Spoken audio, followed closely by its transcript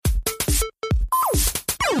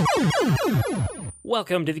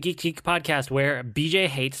Welcome to the Geek Geek podcast, where BJ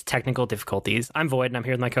hates technical difficulties. I'm Void, and I'm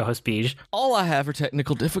here with my co-host Beej. All I have are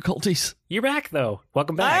technical difficulties. You're back, though.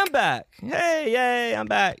 Welcome back. I'm back. Hey, yay, I'm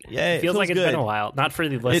back. Yay, Feels like it's good. been a while. Not for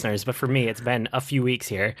the listeners, but for me, it's been a few weeks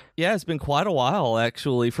here. Yeah, it's been quite a while,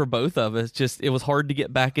 actually, for both of us. Just, it was hard to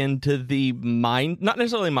get back into the not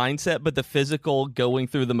necessarily mindset, but the physical going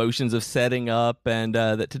through the motions of setting up, and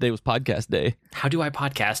that today was podcast day. How do I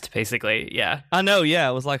podcast, basically? Yeah. I know, yeah.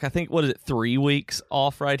 It was like, I think, 3 weeks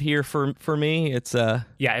off right here for me? It's yeah,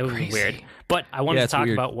 it was crazy. Weird. But I wanted to talk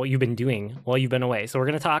weird. about what you've been doing while you've been away. So we're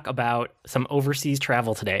going to talk about some overseas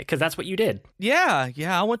travel today, because that's what you did. Yeah,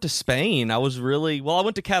 I went to Spain. I went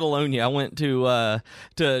to Catalonia. I went to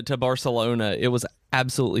Barcelona. It was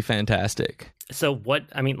absolutely fantastic. So what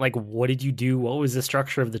did you do? What was the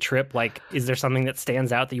structure of the trip? Like, is there something that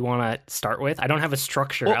stands out that you want to start with? I don't have a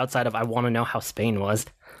structure outside of I want to know how Spain was.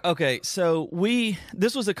 Okay, so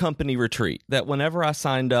this was a company retreat that whenever I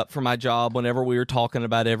signed up for my job, whenever we were talking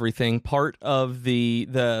about everything, part of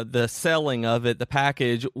the selling of it, the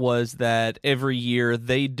package was that every year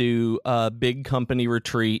they do a big company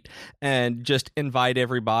retreat and just invite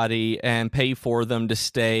everybody and pay for them to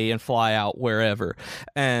stay and fly out wherever.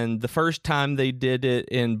 And the first time they did it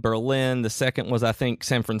in Berlin, the second was, I think,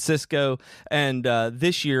 San Francisco, and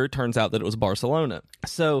this year it turns out that it was Barcelona.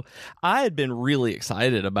 So I had been really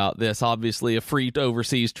excited about this, obviously a free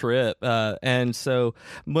overseas trip. And so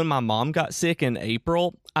when my mom got sick in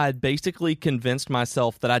April, I basically convinced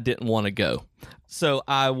myself that I didn't want to go. So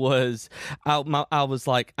I was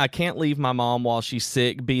like, I can't leave my mom while she's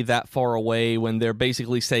sick, be that far away when they're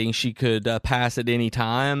basically saying she could pass at any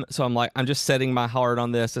time. So I'm like, I'm just setting my heart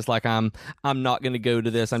on this. It's like, I'm not going to go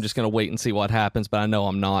to this. I'm just going to wait and see what happens, but I know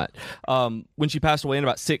I'm not. When she passed away in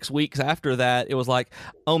about 6 weeks after that, it was like,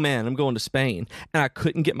 oh man, I'm going to Spain. And I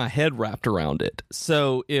couldn't get my head wrapped around it.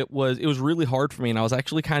 So it was really hard for me. And I was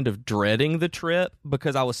actually kind of dreading the trip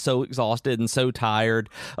because I was so exhausted and so tired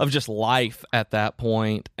of just life at that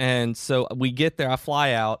point. And so we get there, I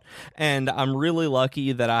fly out, and I'm really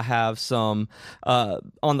lucky that I have some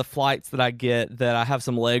on the flights that I get, that I have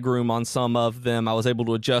some leg room on some of them. I was able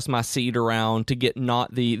to adjust my seat around to get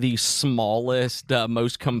not the smallest,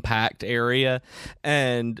 most compact area.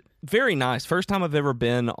 And very nice. First time I've ever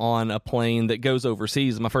been on a plane that goes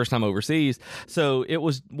overseas. My first time overseas. So it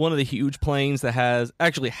was one of the huge planes that has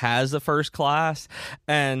the first class.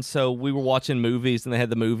 And so we were watching movies, and they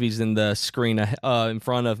had the movies in the screen in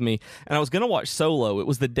front of me. And I was going to watch Solo. It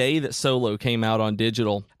was the day that Solo came out on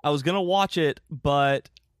digital. I was going to watch it, but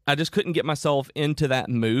I just couldn't get myself into that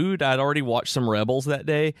mood. I'd already watched some Rebels that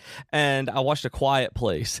day, and I watched A Quiet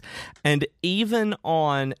Place. And even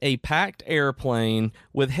on a packed airplane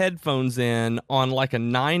with headphones in on like a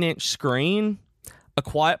 9-inch screen, A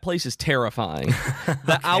Quiet Place is terrifying.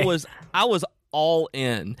 That Okay. I was all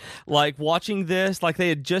in. Like, watching this, like, they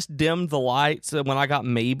had just dimmed the lights when I got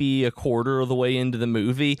maybe a quarter of the way into the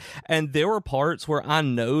movie, and there were parts where I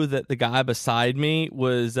know that the guy beside me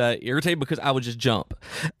was irritated because I would just jump.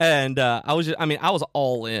 And I was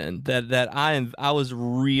all in. I was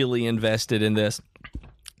really invested in this.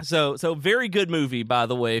 So very good movie, by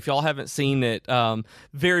the way. If y'all haven't seen it,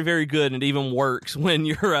 very, very good, and it even works when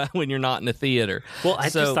you're not in a theater. Well, I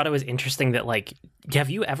just thought it was interesting that, like,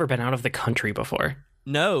 have you ever been out of the country before?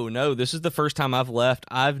 No. This is the first time I've left.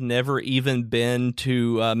 I've never even been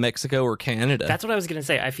to Mexico or Canada. That's what I was going to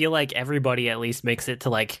say. I feel like everybody at least makes it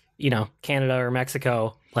to, like, Canada or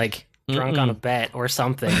Mexico, like, drunk on a bet or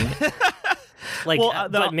something. Like,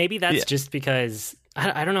 but maybe that's just because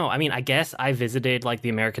I don't know. I mean, I guess I visited, like, the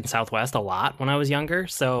American Southwest a lot when I was younger.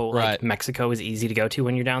 So, like, Right. Mexico is easy to go to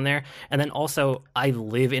when you're down there. And then also, I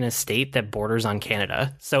live in a state that borders on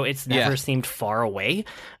Canada. So it's never seemed far away.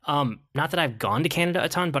 Not that I've gone to Canada a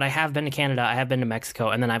ton, but I have been to Canada. I have been to Mexico.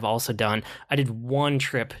 And then I did one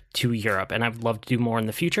trip to Europe, and I'd love to do more in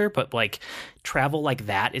the future. But, like, travel like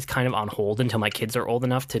that is kind of on hold until my kids are old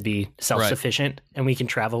enough to be self-sufficient and we can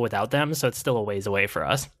travel without them. So it's still a ways away for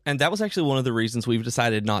us. And that was actually one of the reasons we've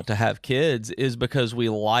decided not to have kids, is because we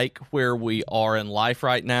like where we are in life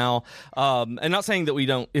right now. And not saying that we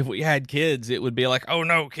don't, if we had kids, it would be like, oh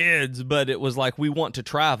no, kids, but it was like, we want to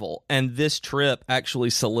travel. And this trip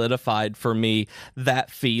actually solidified for me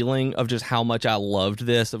that feeling of just how much I loved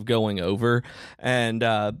this, of going over. And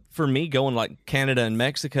for me, going like Canada and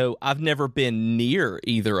Mexico, I've never been near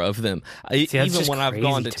either of them. Even when I've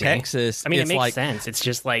gone to Texas, I mean, it it's makes like, sense. It's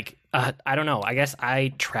just like, I don't know. I guess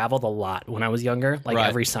I traveled a lot when I was younger, like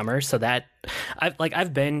every summer. So that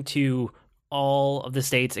I've been to all of the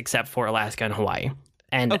states except for Alaska and Hawaii.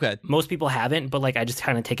 And okay. most people haven't, but like I just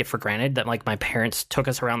kind of take it for granted that like my parents took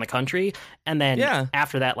us around the country. And then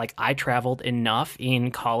after that, like I traveled enough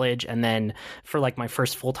in college and then for like my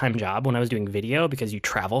first full-time job when I was doing video, because you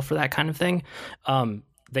travel for that kind of thing.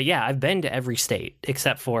 I've been to every state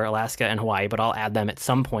except for Alaska and Hawaii, but I'll add them at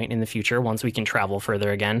some point in the future once we can travel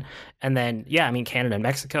further again. And then, Canada and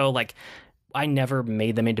Mexico, like I never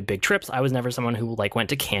made them into big trips. I was never someone who like went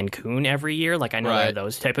to Cancun every year. Like I know there are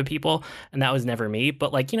those type of people, and that was never me.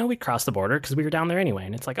 But like, we crossed the border because we were down there anyway.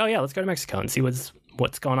 And it's like, oh yeah, let's go to Mexico and see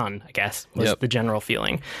what's going on, I guess, was the general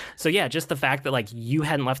feeling. So yeah, just the fact that like you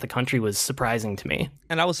hadn't left the country was surprising to me.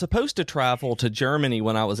 And I was supposed to travel to Germany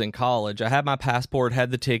when I was in college. I had my passport,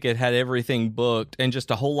 had the ticket, had everything booked, and just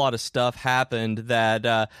a whole lot of stuff happened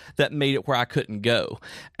that made it where I couldn't go.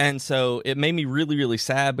 And so it made me really, really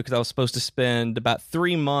sad because I was supposed to spend about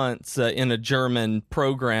 3 months in a German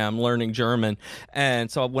program learning German. And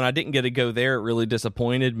so when I didn't get to go there, it really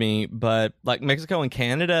disappointed me. But like Mexico and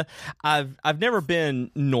Canada, I've never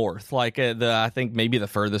been north. Like I think maybe the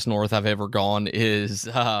furthest north I've ever gone is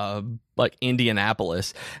like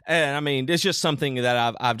Indianapolis, and I mean it's just something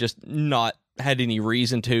that I've just not had any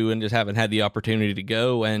reason to and just haven't had the opportunity to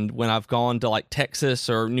go. And when I've gone to like Texas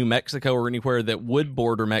or New Mexico or anywhere that would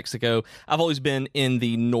border Mexico, I've always been in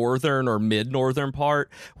the northern or mid-northern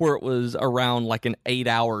part where it was around like an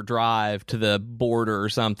 8-hour drive to the border or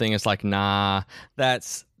something. It's like, nah,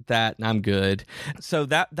 that's that I'm good. So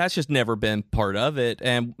that's just never been part of it.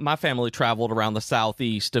 And my family traveled around the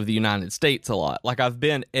southeast of the United States a lot. Like I've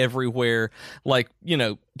been everywhere. Like,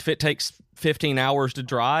 if it takes 15 hours to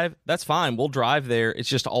drive, that's fine. We'll drive there. It's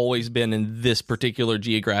just always been in this particular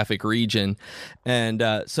geographic region. And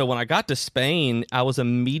so when I got to Spain, I was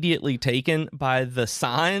immediately taken by the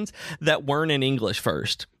signs that weren't in English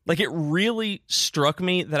first. Like, it really struck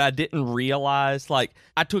me that I didn't realize, like,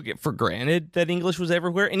 I took it for granted that English was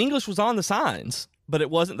everywhere, and English was on the signs, but it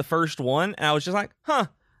wasn't the first one, and I was just like,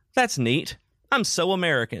 that's neat. I'm so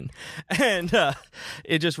American. And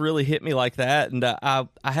it just really hit me like that. And I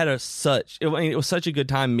had it was such a good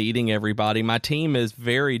time meeting everybody. My team is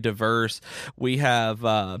very diverse. We have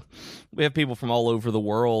people from all over the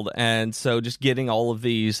world. And so just getting all of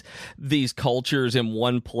these cultures in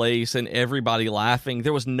one place and everybody laughing,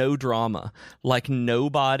 there was no drama. Like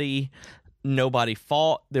nobody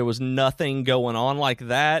fought. There was nothing going on like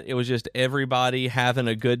that. It was just everybody having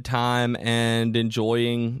a good time and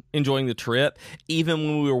enjoying the trip. Even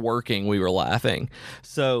when we were working, we were laughing.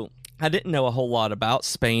 So I didn't know a whole lot about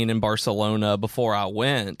Spain and Barcelona before I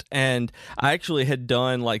went, and I actually had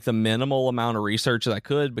done like the minimal amount of research that I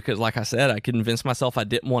could because, like I said, I convinced myself I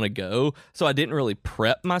didn't want to go, so I didn't really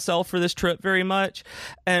prep myself for this trip very much.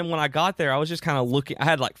 And when I got there, I was just kind of looking. I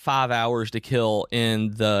had like 5 hours to kill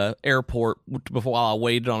in the airport before I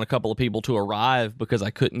waited on a couple of people to arrive because I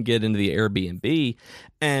couldn't get into the Airbnb,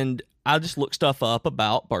 and I just looked stuff up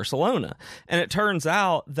about Barcelona, and it turns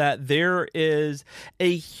out that there is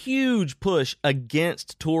a huge push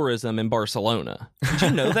against tourism in Barcelona. Did you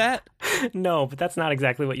know that? No, but that's not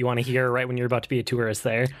exactly what you want to hear right when you're about to be a tourist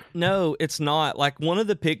there. No, it's not. Like one of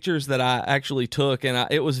the pictures that I actually took, and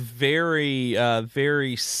it was very, I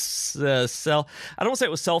don't say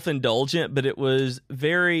it was self-indulgent, but it was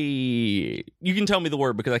very, you can tell me the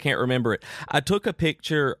word because I can't remember it. I took a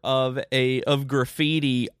picture of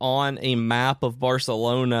graffiti on a map of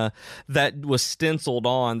Barcelona that was stenciled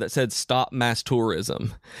on that said "Stop Mass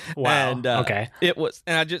Tourism." Wow. And okay. It was,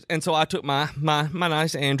 and so I took my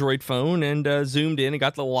nice Android phone and zoomed in and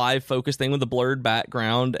got the live focus thing with the blurred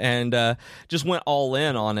background and just went all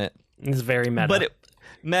in on it. It's very meta. But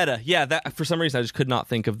meta, yeah. That for some reason I just could not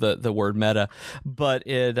think of the word meta, but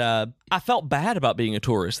I felt bad about being a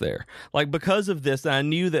tourist there, like because of this. And I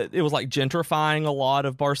knew that it was like gentrifying a lot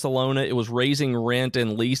of Barcelona. It was raising rent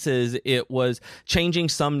and leases. It was changing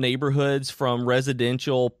some neighborhoods from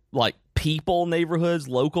residential like people neighborhoods,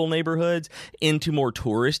 local neighborhoods, into more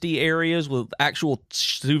touristy areas with actual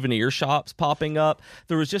souvenir shops popping up.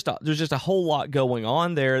 There's just a whole lot going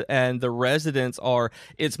on there, and the residents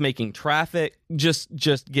it's making traffic just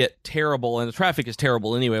get terrible, and the traffic is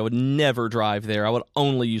terrible anyway. I would never drive there. I would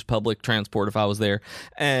only use public transport if I was there,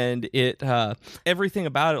 and everything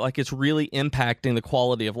about it, like it's really impacting the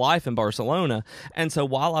quality of life in Barcelona. And so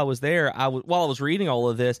while I was there, while I was reading all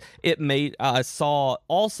of this, I saw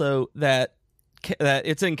also that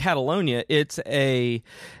it's in Catalonia. It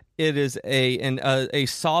is a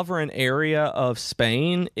sovereign area of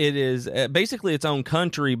Spain. It is basically its own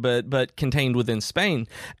country, but contained within Spain,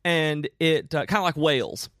 and it kind of like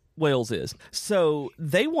Wales. Wales is. So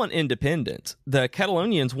they want independence. The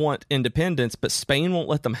Catalonians want independence, but Spain won't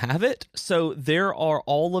let them have it. So there are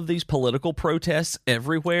all of these political protests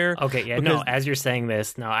everywhere. Okay, yeah, no, as you're saying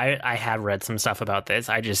this, no, I have read some stuff about this.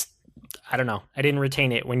 I don't know. I didn't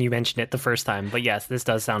retain it when you mentioned it the first time, but yes, this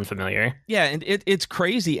does sound familiar. Yeah, and it's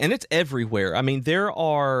crazy, and it's everywhere. I mean, there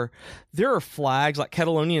are flags, like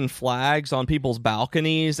Catalonian flags, on people's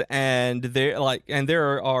balconies, and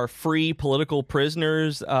there are free political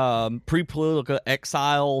prisoners, pre-political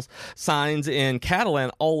exiles signs in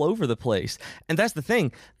Catalan all over the place. And that's the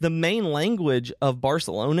thing. The main language of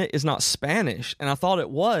Barcelona is not Spanish, and I thought it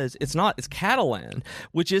was. It's not. It's Catalan,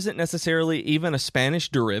 which isn't necessarily even a Spanish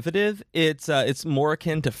derivative. It's more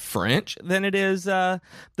akin to French than it is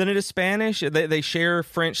Spanish. They share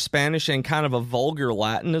French, Spanish, and kind of a vulgar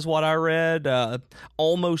Latin is what I read.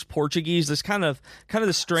 Almost Portuguese. This kind of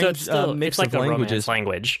the strange mix of languages. It's like a Romance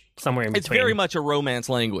language somewhere in between. It's very much a Romance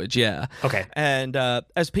language, yeah. Okay. And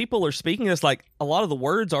as people are speaking this, like, a lot of the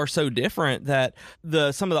words are so different that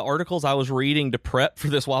some of the articles I was reading to prep for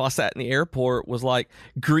this while I sat in the airport was like,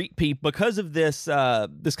 greet people because of this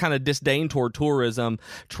kind of disdain toward tourism.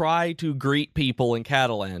 Try to greet people in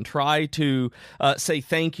Catalan. Try to say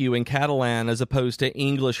thank you in Catalan as opposed to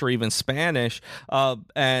English or even Spanish.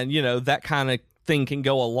 And that kind of thing can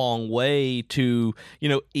go a long way to,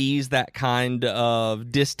 ease that kind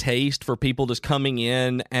of distaste for people just coming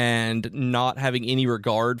in and not having any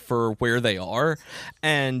regard for where they are.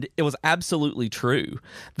 And it was absolutely true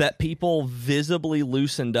that people visibly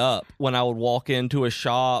loosened up when I would walk into a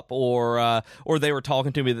shop or they were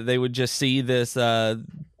talking to me, that they would just see this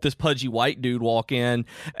pudgy white dude walk in,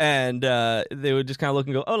 and they would just kind of look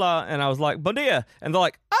and go, hola, and I was like, bon dia, and they're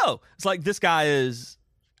like, oh, it's like, this guy is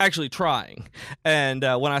actually trying. And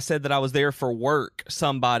when I said that I was there for work,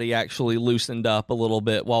 somebody actually loosened up a little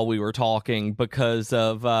bit while we were talking, because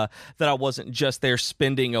of that I wasn't just there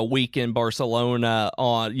spending a week in Barcelona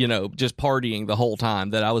on, just partying the whole time,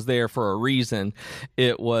 that I was there for a reason.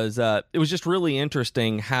 It was just really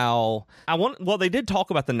interesting how they did talk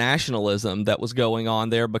about the nationalism that was going on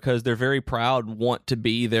there, because they're very proud, want to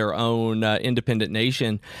be their own independent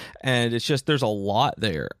nation. And it's just, there's a lot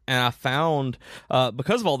there. And I found,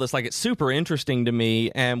 because of all this, like, it's super interesting to me.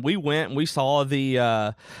 And we went and we saw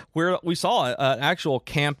an actual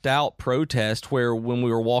camped out protest when we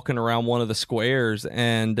were walking around one of the squares,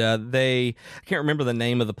 and I can't remember the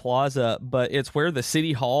name of the plaza, but it's where the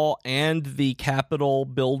city hall and the Capitol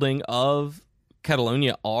building of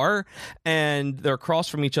Catalonia are, and they're across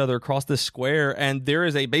from each other across this square, and there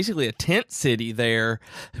is basically a tent city there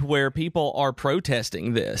where people are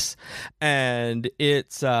protesting this. And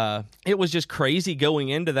it was just crazy going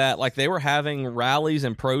into that. Like, they were having rallies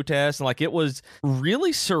and protests, and like, it was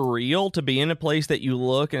really surreal to be in a place that you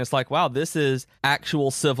look and it's like, wow, this is actual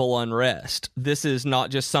civil unrest. This is not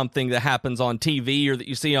just something that happens on TV or that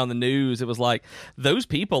you see on the news. It was like, those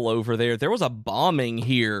people over there was a bombing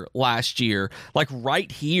here last year, like right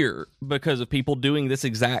here, because of people doing this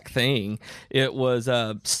exact thing. It was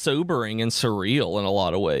sobering and surreal in a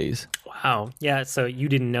lot of ways. Wow. Yeah, so you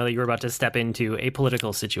didn't know that you were about to step into a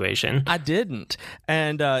political situation. I didn't.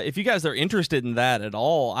 And if you guys are interested in that at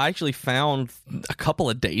all, I actually found a couple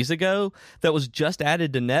of days ago that was just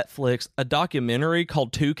added to Netflix, a documentary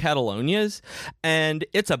called Two Catalonias, and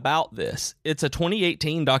it's about this. It's a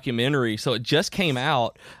 2018 documentary, so it just came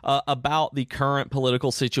out about the current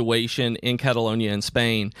political situation in Catalonia and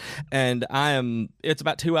Spain. And it's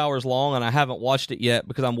about 2 hours long, and I haven't watched it yet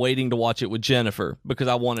because I'm waiting to watch it with Jennifer, because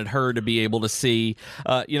I wanted her to be able to see,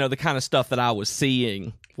 the kind of stuff that I was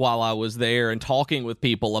seeing while I was there and talking with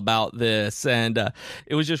people about this. And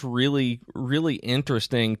it was just really, really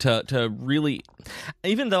interesting to really,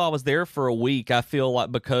 even though I was there for a week, I feel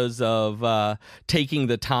like because of taking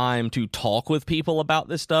the time to talk with people about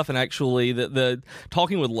this stuff, and actually the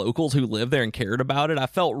talking with locals who lived there and cared about it, I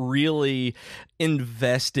felt really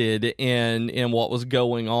invested in what was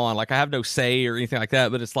going on. Like, I have no say or anything like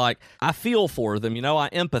that, but it's like, I feel for them, I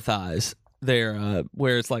empathize there,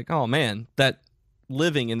 where it's like, oh man, that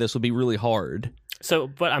living in this would be really hard. So,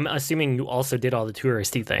 but I'm assuming you also did all the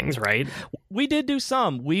touristy things, right? We did do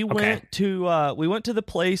some. We went to the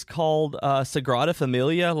place called La Sagrada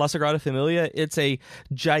Familia. It's a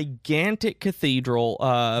gigantic cathedral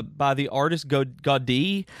by the artist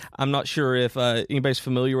Gaudí. I'm not sure if anybody's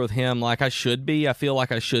familiar with him. Like, I should be. I feel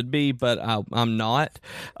like I should be, but I'm not.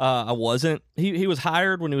 I wasn't. He was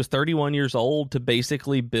hired when he was 31 years old to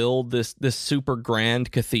basically build this super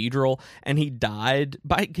grand cathedral, and he died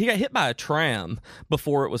he got hit by a tram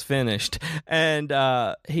before it was finished, and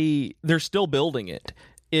they're still building it.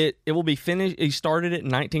 It will be finished. He started it in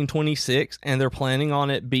 1926, and they're planning on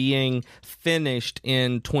it being finished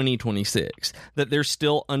in 2026. That they're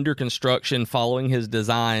still under construction following his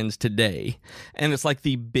designs today. And it's like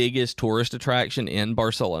the biggest tourist attraction in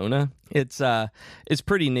Barcelona. It's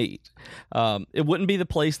pretty neat. It wouldn't be the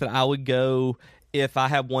place that I would go if I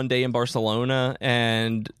had one day in Barcelona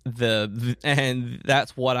and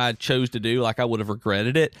that's what I chose to do. Like, I would have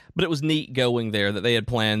regretted it, but it was neat going there that they had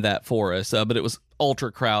planned that for us. But it was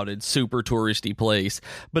ultra crowded, super touristy place,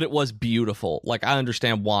 but it was beautiful. Like, I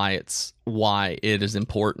understand why it is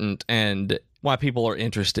important and why people are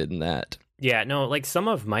interested in that. Yeah, no, like some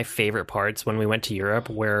of my favorite parts when we went to Europe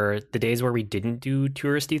were the days where we didn't do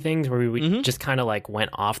touristy things, where we just kind of like went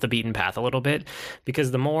off the beaten path a little bit,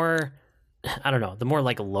 because the more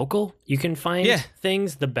like local you can find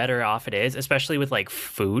things, the better off it is, especially with like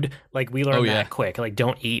food. Like, we learned that quick. Like,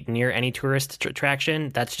 don't eat near any tourist attraction.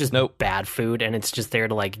 That's just bad food, and it's just there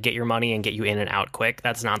to like get your money and get you in and out quick.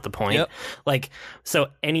 That's not the point. Yep. Like, so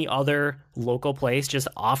any other local place just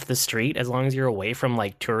off the street, as long as you're away from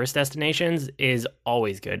like tourist destinations, is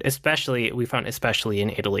always good. We found especially in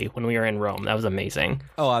Italy when we were in Rome. That was amazing.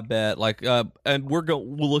 Oh, I bet. Like, and we're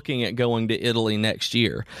looking at going to Italy next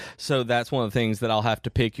year. So that's one of the things that I'll have to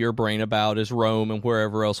pick your brain about, is Rome and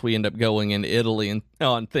wherever else we end up going in Italy and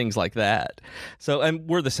on things like that. So, and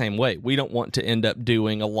we're the same way. We don't want to end up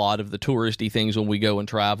doing a lot of the touristy things when we go and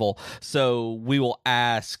travel. So we will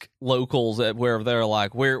ask locals at wherever they're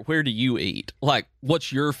like, where do you eat? Like,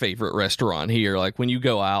 what's your favorite restaurant here? Like, when you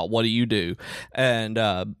go out, what do you do?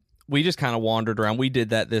 And we just kind of wandered around. We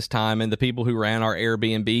did that this time, and the people who ran our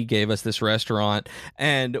Airbnb gave us this restaurant,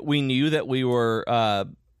 and we knew that we were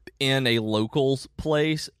in a locals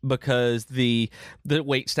place because the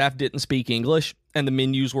wait staff didn't speak English, and the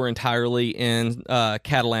menus were entirely in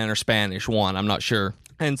Catalan or Spanish. I'm not sure.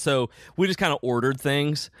 And so we just kind of ordered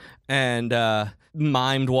things and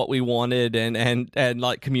mimed what we wanted and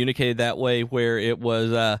like communicated that way, where it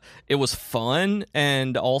was fun,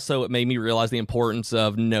 and also it made me realize the importance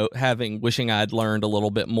of wishing I'd learned a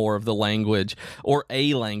little bit more of the language, or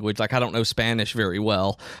a language. Like, I don't know Spanish very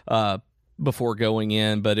well before going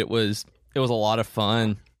in, but it was a lot of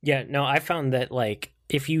fun. Yeah, no, I found that like,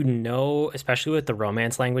 if you know, especially with the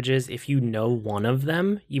Romance languages, if you know one of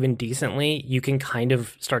them even decently, you can kind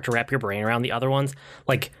of start to wrap your brain around the other ones.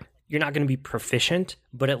 Like, you're not going to be proficient,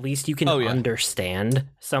 but at least you can understand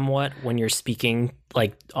somewhat when you're speaking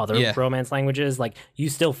like other Romance languages. Like, you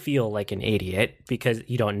still feel like an idiot because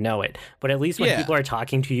you don't know it, but at least when people are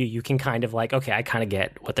talking to you, you can kind of like, okay, I kind of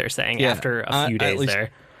get what they're saying after a few days there.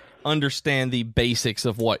 Understand the basics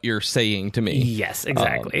of what you're saying to me. Yes,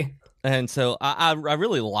 exactly. And so I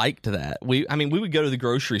really liked that. We would go to the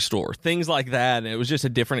grocery store, things like that, and it was just a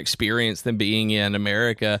different experience than being in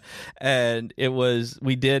America. And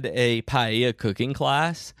we did a paella cooking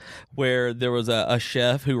class where there was a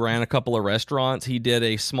chef who ran a couple of restaurants. He did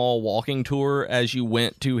a small walking tour as you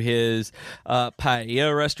went to his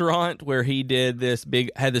paella restaurant, where he had this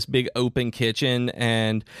big open kitchen,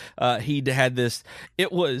 and he had this.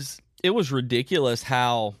 It was ridiculous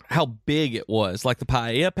how big it was, like the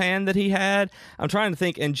paella pan that he had. I'm trying to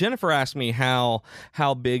think, and Jennifer asked me how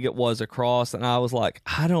big it was across, and I was like,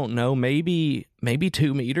 I don't know, maybe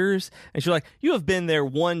 2 meters. And she's like, you have been there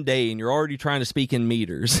one day and you're already trying to speak in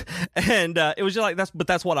meters. And it was just like,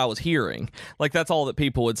 that's what I was hearing. Like, that's all that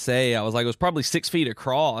people would say. I was like, it was probably 6 feet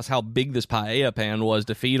across how big this paella pan was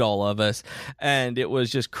to feed all of us. And it was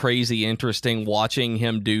just crazy interesting watching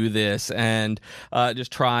him do this and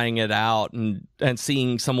just trying it out and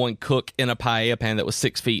seeing someone cook in a paella pan that was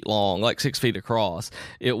 6 feet long, like 6 feet across.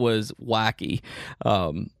 It was wacky.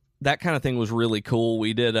 That kind of thing was really cool.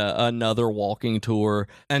 We did another walking tour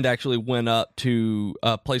and actually went up to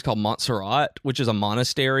a place called Montserrat, which is a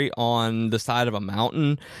monastery on the side of a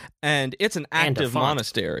mountain. And it's an active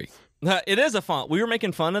monastery. It is a font. We were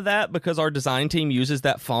making fun of that because our design team uses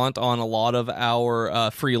that font on a lot of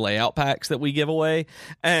our free layout packs that we give away.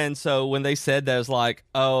 And so when they said that, it was like,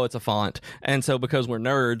 oh, it's a font. And so because we're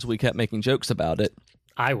nerds, we kept making jokes about it.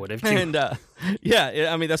 I would have too. And yeah,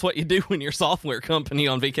 I mean, that's what you do when you're a software company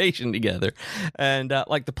on vacation together. And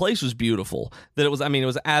like, the place was beautiful. It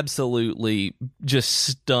was absolutely just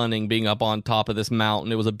stunning being up on top of this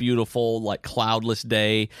mountain. It was a beautiful, like, cloudless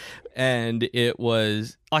day. And it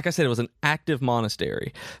was, like I said, it was an active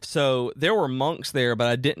monastery. So there were monks there, but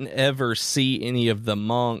I didn't ever see any of the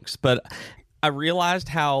monks. But I realized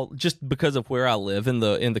how, just because of where I live in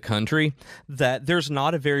the country, that there's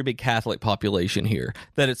not a very big Catholic population here,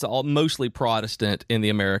 that it's all mostly Protestant in the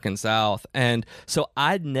American South. And so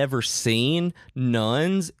I'd never seen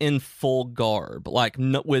nuns in full garb, like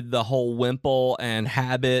with the whole wimple and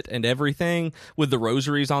habit and everything, with the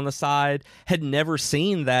rosaries on the side. Had never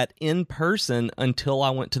seen that in person until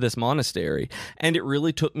I went to this monastery. And it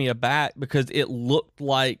really took me aback because it looked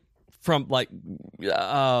like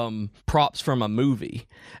props from a movie,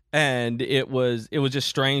 and it was just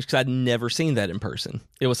strange because I'd never seen that in person.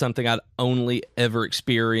 It was something I'd only ever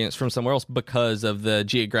experienced from somewhere else because of the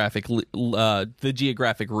geographic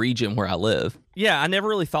region where I live. Yeah, I never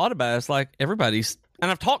really thought about it. It's like everybody's. And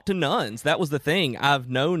I've talked to nuns. That was the thing. I've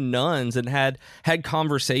known nuns and had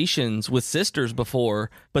conversations with sisters before,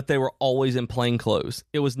 but they were always in plain clothes.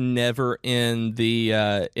 It was never in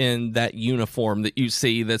in that uniform that you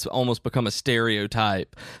see that's almost become a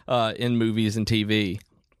stereotype in movies and TV.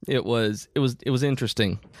 It was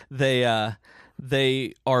interesting. They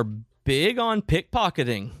are big on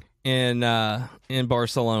pickpocketing in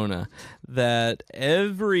Barcelona. That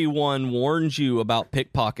everyone warns you about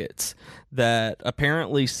pickpockets. That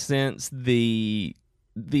apparently since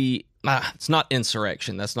it's not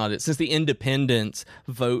insurrection, that's not it. Since the independence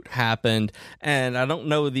vote happened, and I don't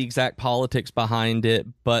know the exact politics behind it,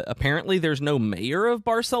 but apparently there's no mayor of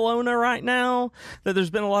Barcelona right now, that there's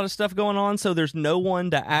been a lot of stuff going on, so there's no one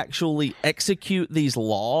to actually execute these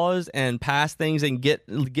laws and pass things and get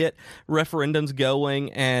referendums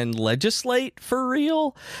going and legislate for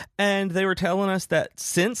real. And they were telling us that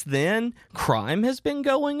since then, crime has been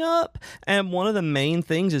going up, and one of the main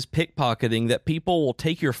things is pickpocketing, that people will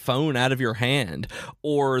take your phone out of your hand,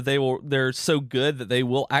 or they're so good that they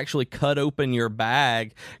will actually cut open your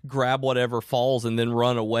bag, grab whatever falls, and then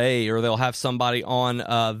run away, or they'll have somebody on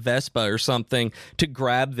a Vespa or something to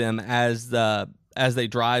grab them as they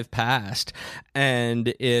drive past.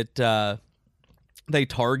 And they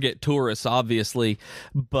target tourists, obviously,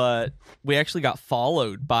 but we actually got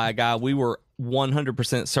followed by a guy we were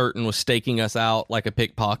 100% certain was staking us out like a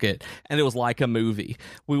pickpocket, and it was like a movie.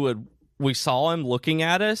 We saw him looking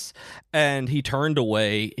at us, and he turned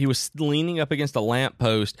away. He was leaning up against a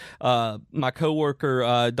lamppost. My coworker,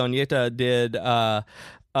 Doneta, did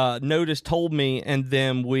notice, told me, and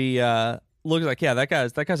then we looked like, yeah, that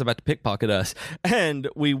guy's about to pickpocket us. And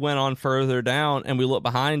we went on further down, and we looked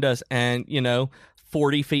behind us, and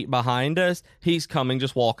 40 feet behind us, he's coming,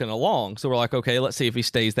 just walking along. So we're like, okay, let's see if he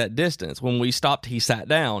stays that distance. When we stopped, he sat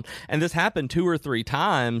down. And this happened 2 or 3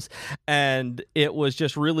 times, and it was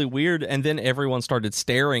just really weird. And then everyone started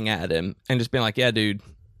staring at him and just being like, yeah, dude,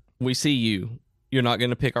 we see you. You're not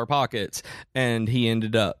going to pick our pockets. And he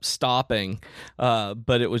ended up stopping.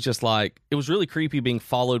 But it was just like, it was really creepy being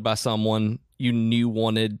followed by someone you knew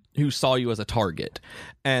who saw you as a target.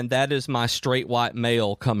 And that is my straight white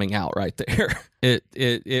male coming out right there.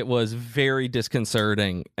 It was very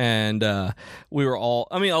disconcerting. And we were all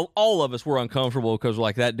of us were uncomfortable because we're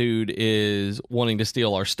like, that dude is wanting to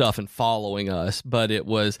steal our stuff and following us. But it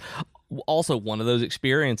was also one of those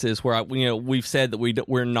experiences where we've said that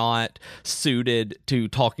we're not suited to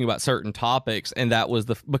talking about certain topics, and that was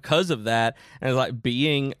because of that. And it's like,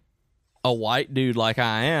 being a white dude like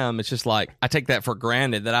I am, it's just like I take that for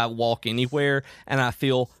granted that I walk anywhere and I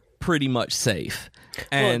feel pretty much safe.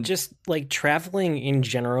 And just like traveling in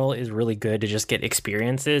general is really good to just get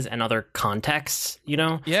experiences and other contexts,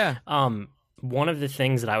 Yeah. One of the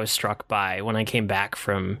things that I was struck by when I came back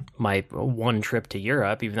from my one trip to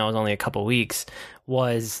Europe, even though it was only a couple weeks,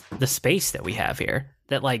 was the space that we have here.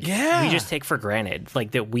 That we just take for granted,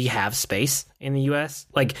 like that we have space in the US.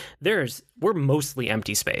 Like we're mostly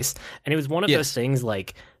empty space. And it was one of those things,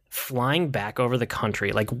 like flying back over the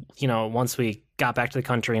country, like, once we got back to the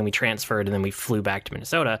country and we transferred and then we flew back to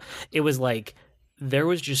Minnesota, it was like there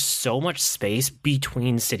was just so much space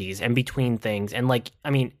between cities and between things. And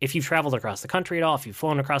if you've traveled across the country at all, if you've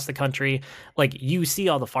flown across the country, like you see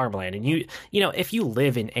all the farmland, and if you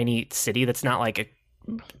live in any city that's not like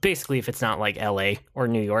basically if it's not like LA or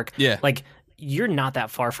New York, like you're not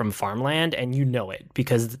that far from farmland, and it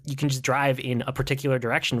because you can just drive in a particular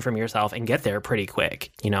direction from yourself and get there pretty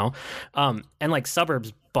quick, and like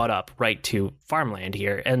suburbs butt up right to farmland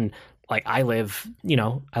here. And like I live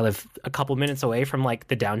a couple minutes away from like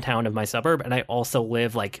the downtown of my suburb, and I also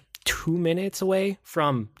live like 2 minutes away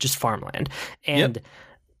from just farmland. And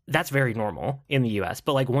that's very normal in the US.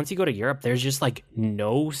 But like once you go to Europe, there's just like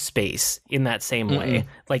no space in that same way.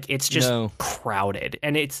 Like it's just crowded.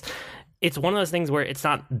 And it's one of those things where it's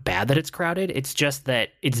not bad that it's crowded. It's just that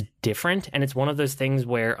it's different. And it's one of those things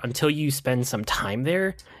where until you spend some time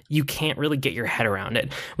there, you can't really get your head around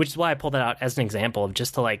it, which is why I pulled that out as an example of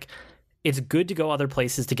just to like, it's good to go other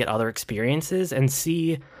places to get other experiences and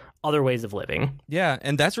see other ways of living. Yeah,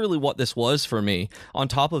 and that's really what this was for me. On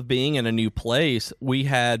top of being in a new place, we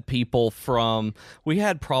had people it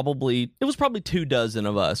was probably 24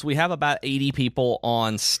 of us. We have about 80 people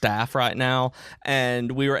on staff right now,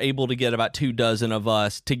 and we were able to get about 24 of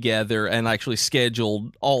us together and actually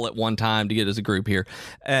scheduled all at one time to get as a group here.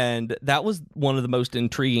 And that was one of the most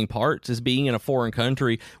intriguing parts, is being in a foreign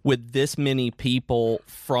country with this many people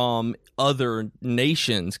from other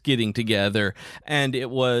nations getting together. And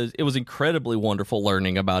it was incredibly wonderful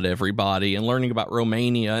learning about everybody and learning about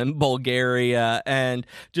Romania and Bulgaria and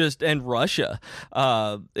Russia.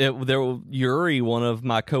 Yuri, one of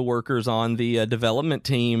my coworkers on the development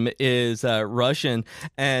team, is Russian,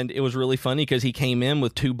 and it was really funny because he came in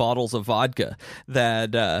with 2 bottles of vodka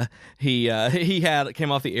that he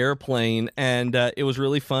came off the airplane, and it was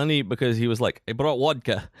really funny because he was like, "I brought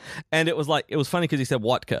vodka," and it was funny because he said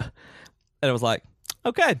vodka. And it was like,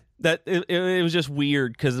 okay, that it was just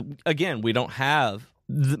weird because, again, we don't have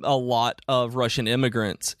a lot of Russian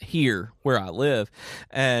immigrants here where I live.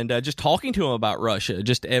 And just talking to him about Russia,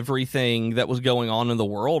 just everything that was going on in the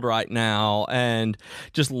world right now, and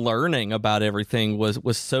just learning about everything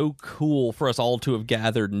was so cool for us all to have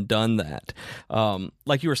gathered and done that.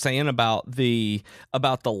 Like you were saying about the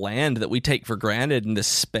land that we take for granted in this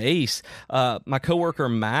space. My coworker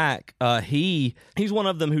Mac, he's one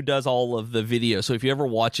of them who does all of the videos. So if you ever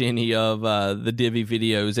watch any of the Divi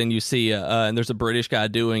videos and you see and there's a British guy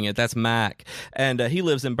doing it, that's Mac, and he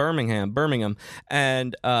lives in Birmingham,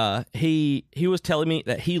 and he was telling me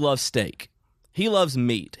that he loves steak, he loves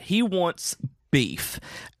meat, he wants beef,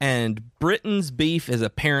 and Britain's beef is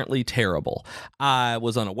apparently terrible. I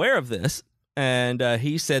was unaware of this. And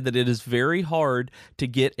he said that it is very hard to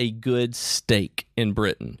get a good steak in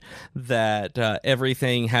Britain, that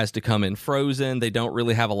everything has to come in frozen. They don't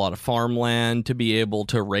really have a lot of farmland to be able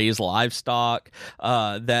to raise livestock,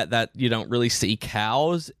 that you don't really see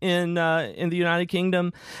cows in the United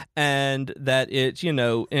Kingdom, and that it's,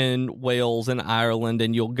 in Wales and Ireland,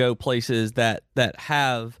 and you'll go places that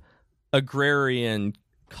have agrarian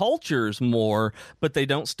cultures more, but they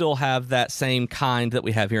don't still have that same kind that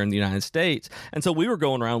we have here in the United States. And so we were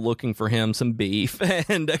going around looking for him some beef,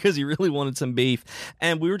 and because he really wanted some beef,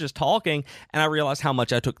 and we were just talking, and I realized how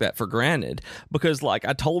much I took that for granted, because like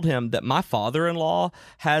I told him that my father-in-law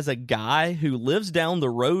has a guy who lives down the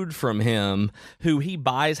road from him who he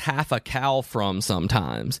buys half a cow from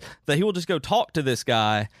sometimes, that he will just go talk to this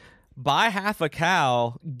guy, buy half a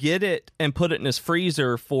cow, get it and put it in his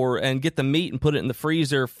freezer and get the meat and put it in the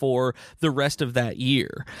freezer for the rest of that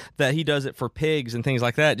year. That he does it for pigs and things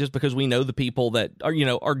like that, just because we know the people that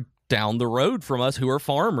are down the road from us who are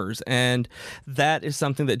farmers. And that is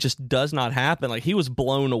something that just does not happen. Like, he was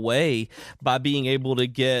blown away by being able to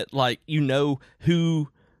get, who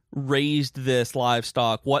raised this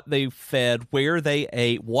livestock, what they fed, where they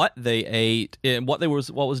ate, what they ate, and what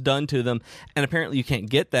was done to them. And apparently you can't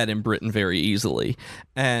get that in Britain very easily.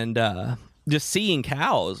 And just seeing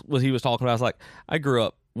cows, what he was talking about, I was like, I grew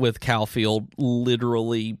up with cow field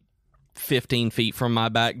literally 15 feet from my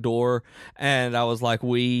back door, and I was like,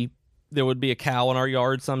 there would be a cow in our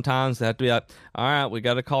yard sometimes. They have to be like, all right, we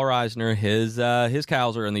got to call Reisner. His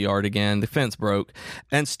cows are in the yard again. The fence broke.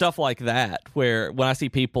 And stuff like that, where when I see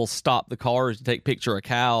people stop the cars to take picture of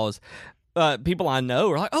cows, people I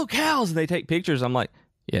know are like, oh, cows, and they take pictures. I'm like,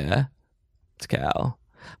 yeah, it's a cow.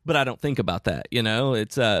 But I don't think about that,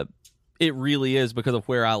 It's it really is because of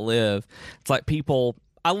where I live. It's like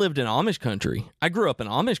I lived in Amish country. I grew up in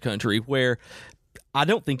Amish country where I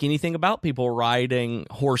don't think anything about people riding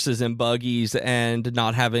horses and buggies and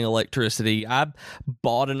not having electricity. I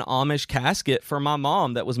bought an Amish casket for my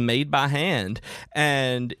mom that was made by hand,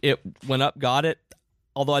 and it went up, got it.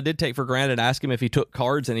 Although I did take for granted, ask him if he took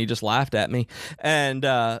cards, and he just laughed at me. And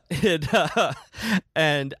and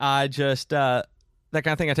I just that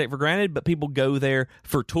kind of thing I take for granted, but people go there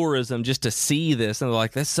for tourism just to see this, and they're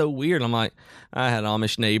like, that's so weird. I'm like, I had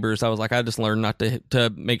Amish neighbors. I was like, I just learned not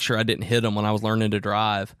to make sure I didn't hit them when I was learning to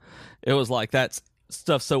drive. It was like, that's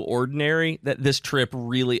stuff so ordinary that this trip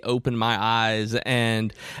really opened my eyes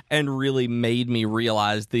and really made me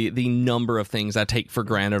realize the number of things I take for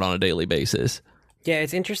granted on a daily basis. Yeah,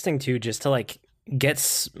 it's interesting too, just to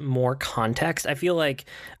get more context. I feel like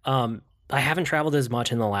I haven't traveled as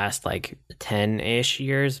much in the last 10-ish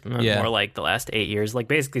years, more like the last 8 years,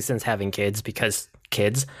 basically since having kids, because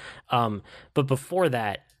kids. But before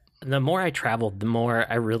that, the more I traveled, the more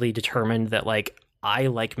I really determined that like I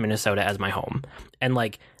like Minnesota as my home. And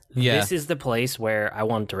like this is the place where I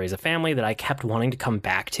wanted to raise a family that I kept wanting to come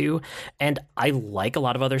back to. And I like a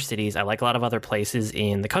lot of other cities. I like a lot of other places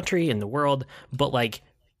in the country, in the world, but like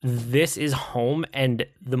this is home. And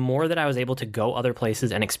the more that I was able to go other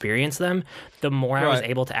places and experience them, the more I was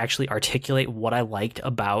able to actually articulate what I liked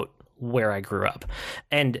about where I grew up.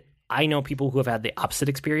 And I know people who have had the opposite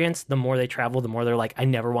experience. The more they travel, the more they're like, I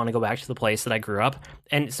never want to go back to the place that I grew up.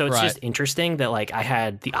 And so it's just interesting that like I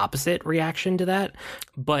had the opposite reaction to that.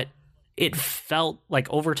 But it felt like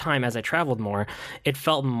over time as I traveled more, it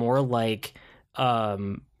felt more like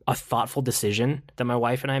a thoughtful decision that my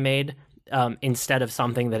wife and I made. Instead of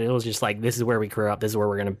something that it was just like, this is where we grew up, this is where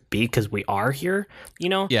we're going to be because we are here, you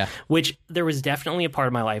know? Yeah. Which there was definitely a part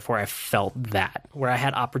of my life where I felt that, where I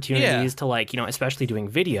had opportunities to like, you know, especially doing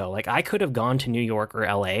video. Like I could have gone to New York or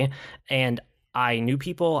LA and I knew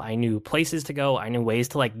people, I knew places to go, I knew ways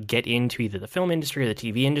to like get into either the film industry or the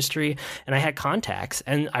TV industry, and I had contacts,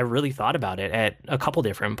 and I really thought about it at a couple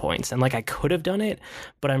different points, and like I could have done it,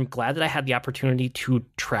 but I'm glad that I had the opportunity to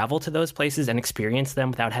travel to those places and experience them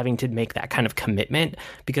without having to make that kind of commitment,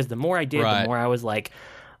 because the more I did, the more I was like,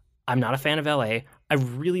 I'm not a fan of LA. I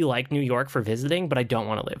really like New York for visiting, but I don't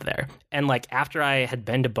want to live there. And like after I had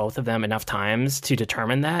been to both of them enough times to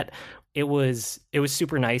determine that, it was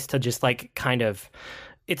super nice to just like kind of,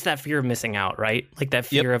 it's that fear of missing out, right? Like that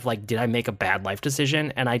fear of like, did I make a bad life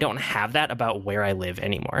decision? And I don't have that about where I live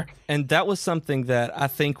anymore. And that was something that I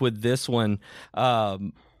think with this one,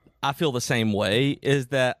 I feel the same way, is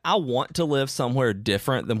that I want to live somewhere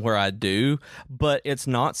different than where I do, but it's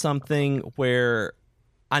not something where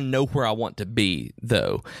I know where I want to be,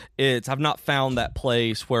 though. I've not found that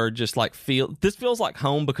place where just like this feels like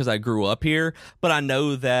home because I grew up here, but I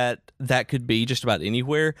know that could be just about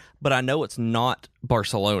anywhere, but I know it's not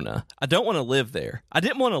Barcelona. I don't want to live there. I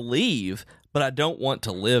didn't want to leave, but I don't want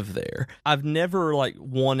to live there. I've never like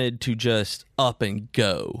wanted to just up and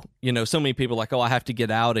go. You know, so many people are like, oh, I have to get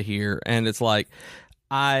out of here. And it's like,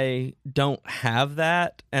 I don't have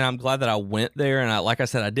that, and I'm glad that I went there, and like I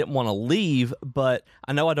said, I didn't want to leave, but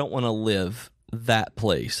I know I don't want to live that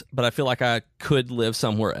place, but I feel like I could live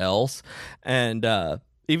somewhere else, and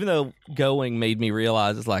even though going made me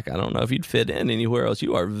realize it's like, I don't know if you'd fit in anywhere else.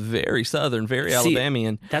 You are very Southern, very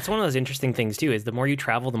Alabamian. That's one of those interesting things, too, is the more you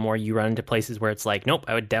travel, the more you run into places where it's like, nope,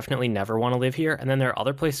 I would definitely never want to live here, and then there are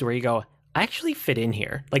other places where you go, I actually fit in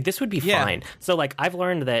here. Like, this would be fine. So, like, I've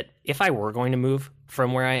learned that if I were going to move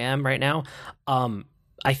from where I am right now,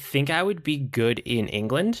 I think I would be good in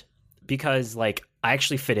England because, like, I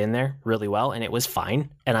actually fit in there really well and it was fine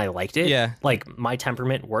and I liked it. Yeah. Like, my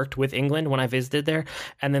temperament worked with England when I visited there.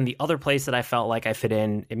 And then the other place that I felt like I fit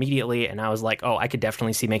in immediately and I was like, oh, I could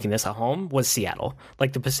definitely see making this a home was Seattle.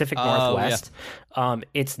 Like, the Pacific Northwest.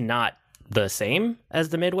 It's not the same as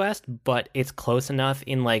the Midwest, but it's close enough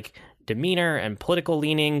in, like, demeanor and political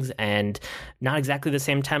leanings and not exactly the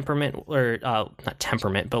same temperament or not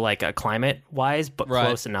temperament, but like a climate wise, but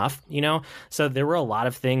close enough, you know? So there were a lot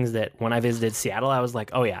of things that when I visited Seattle, I was like,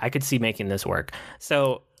 oh yeah, I could see making this work.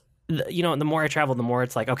 So, you know, the more I travel, the more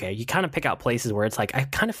it's like, okay, you kind of pick out places where it's like, I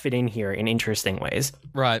kind of fit in here in interesting ways.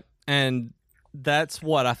 Right. And that's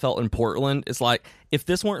what I felt in Portland. It's like, if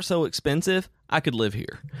this weren't so expensive, I could live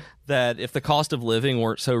here. That if the cost of living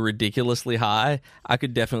weren't so ridiculously high, I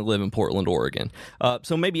could definitely live in Portland, Oregon.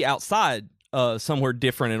 So maybe outside somewhere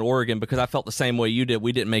different in Oregon, because I felt the same way you did.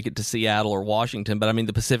 We didn't make it to Seattle or Washington, but I mean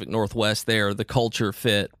the Pacific Northwest there, the culture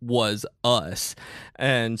fit was us.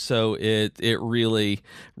 And so it really,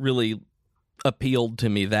 really appealed to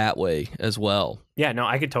me that way as well. Yeah, no,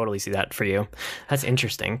 I could totally see that for you. That's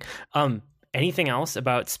interesting. Anything else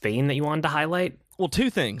about Spain that you wanted to highlight? Well, two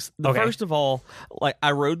things. First of all, like,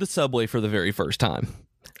 I rode the subway for the very first time.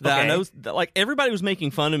 I know that, like, everybody was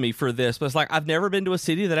making fun of me for this, but it's like, I've never been to a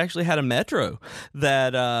city that actually had a metro.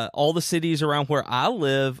 That all the cities around where I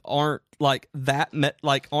live aren't like that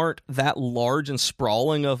aren't that large and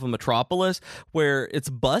sprawling of a metropolis where it's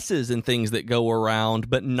buses and things that go around,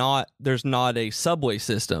 but there's not a subway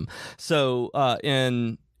system. So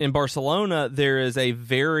in Barcelona, there is a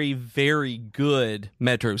very, very good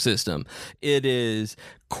metro system. It is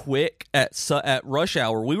quick at rush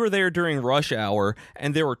hour. We were there during rush hour,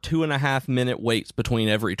 and there were 2.5 minute waits between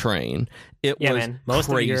every train. It was man. Most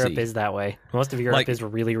crazy. of Europe is that way. Most of Europe is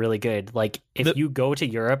really, really good. Like, if you go to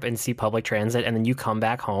Europe and see public transit and then you come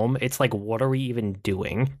back home, it's like, what are we even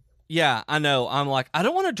doing? Yeah, I know. I'm like, I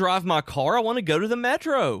don't want to drive my car. I want to go to the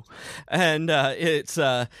metro. And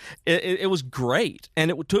it was great. And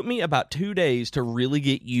it took me about 2 days to really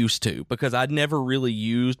get used to, because I'd never really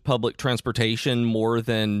used public transportation more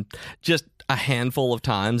than just a handful of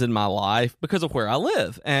times in my life because of where I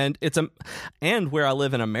live. And and where I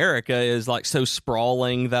live in America is like so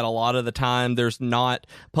sprawling that a lot of the time there's not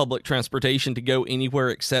public transportation to go anywhere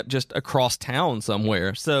except just across town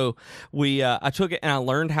somewhere. So I took it and I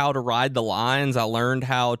learned how to ride the lines. I learned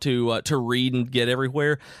how to read and get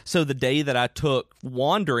everywhere. So the day that I took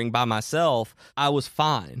wandering by myself, I was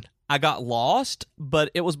fine. I got lost,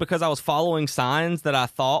 but it was because I was following signs that I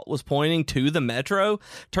thought was pointing to the metro.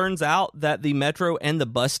 Turns out that the metro and the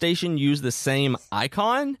bus station use the same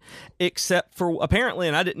icon, except for, apparently,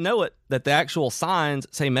 and I didn't know it, that the actual signs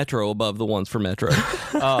say metro above the ones for metro.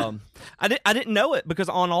 I didn't know it because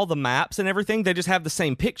on all the maps and everything, they just have the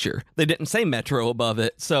same picture. They didn't say metro above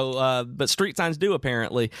it. So, but street signs do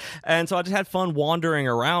apparently. And so I just had fun wandering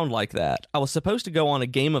around like that. I was supposed to go on a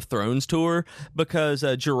Game of Thrones tour because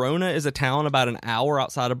Girona is a town about an hour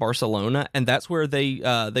outside of Barcelona, and that's where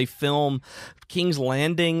they film King's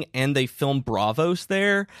Landing and they film Bravos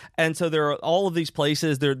there. And so there are all of these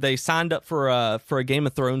places. They signed up for a Game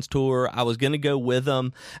of Thrones tour. I was going to go with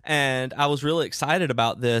them, and I was really excited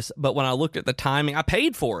about this. But when I looked at the timing, I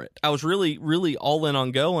paid for it. I was really, really all in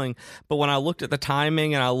on going. But when I looked at the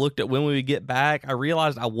timing and I looked at when we would get back, I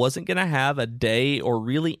realized I wasn't going to have a day or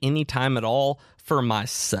really any time at all for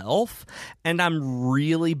myself. And I'm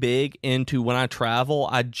really big into, when I travel,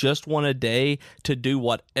 I just want a day to do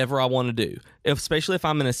whatever I want to do. Especially if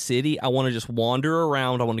I'm in a city, I want to just wander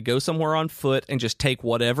around. I want to go somewhere on foot and just take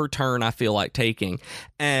whatever turn I feel like taking.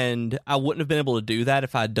 And I wouldn't have been able to do that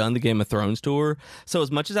if I'd done the Game of Thrones tour. So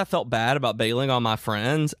as much as I felt bad about bailing on my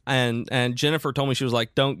friends, and Jennifer told me, she was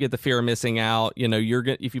like, don't get the fear of missing out. You know,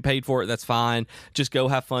 if you paid for it, that's fine. Just go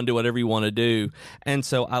have fun, do whatever you want to do. And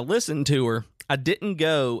so I listened to her. I didn't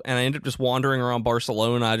go, and I ended up just wandering around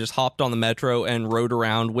Barcelona. I just hopped on the metro and rode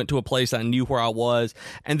around, went to a place I knew where I was,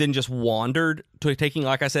 and then just wandered, taking,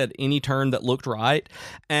 like I said, any turn that looked right.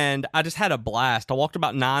 And I just had a blast. I walked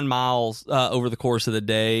about 9 miles over the course of the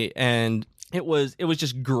day, and it was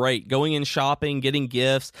just great going in shopping, getting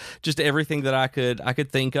gifts, just everything that I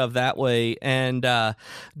could think of that way. And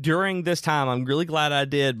during this time, I'm really glad I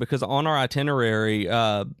did, because on our itinerary,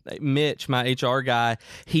 Mitch, my HR guy,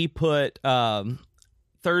 he put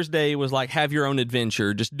Thursday was like, have your own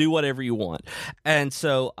adventure, just do whatever you want. And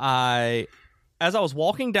so as I was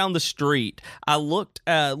walking down the street, I looked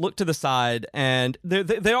to the side, and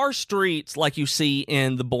there are streets like you see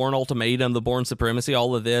in the Bourne Ultimatum, the Bourne Supremacy,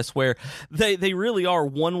 all of this, where they really are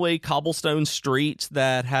one-way cobblestone streets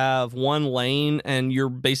that have one lane, and you're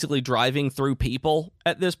basically driving through people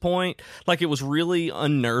at this point. Like, it was really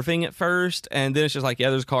unnerving at first, and then it's just like, yeah,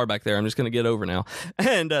 there's a car back there. I'm just going to get over now.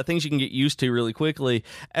 And things you can get used to really quickly.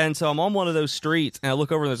 And so I'm on one of those streets, and I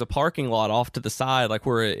look over, and there's a parking lot off to the side, like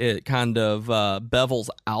where it kind of bevels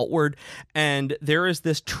outward, and there is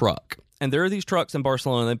this truck. And there are these trucks in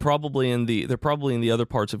Barcelona, they're probably in the other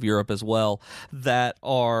parts of Europe as well, that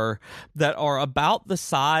are about the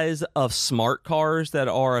size of smart cars, that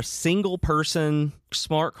are a single person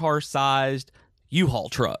smart car sized U-Haul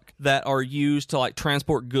truck that are used to like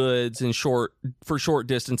transport goods for short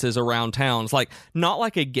distances around towns. Like, not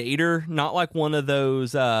like a Gator, not like one of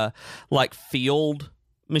those like field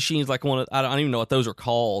machines, like one of, I don't even know what those are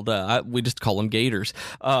called. We just call them Gators.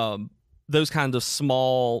 Those kinds of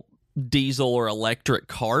small diesel or electric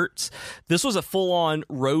carts. This was a full-on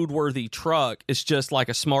roadworthy truck. It's just like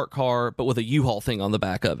a smart car, but with a U-Haul thing on the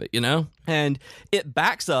back of it, you know? And it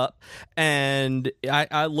backs up, and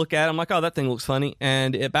I look at it, I'm like, oh, that thing looks funny.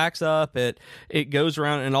 And it backs up, it goes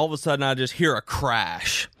around, and all of a sudden I just hear a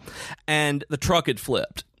crash, and the truck had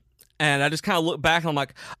flipped. And I just kind of look back, and I'm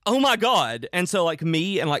like, oh my God. And so like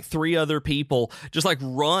me and like 3 other people just like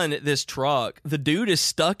run at this truck. The dude is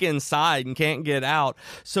stuck inside and can't get out.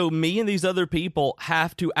 So me and these other people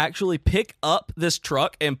have to actually pick up this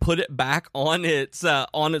truck and put it back on its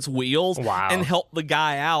wheels. Wow. And help the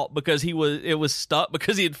guy out, because it was stuck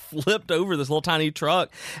because he had flipped over this little tiny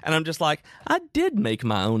truck. And I'm just like, I did make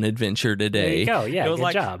my own adventure today. There you go. Yeah, it was good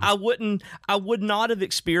like, job. I would not have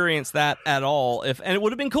experienced that at all and it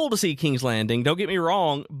would have been cool to see King's Landing, don't get me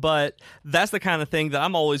wrong, but that's the kind of thing that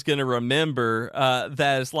I'm always going to remember,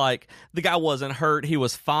 that is like, the guy wasn't hurt, he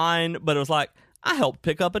was fine, but it was like, I helped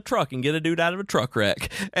pick up a truck and get a dude out of a truck wreck.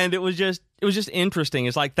 And it was just interesting.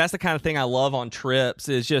 It's like, that's the kind of thing I love on trips,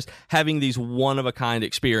 is just having these one-of-a-kind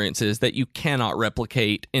experiences that you cannot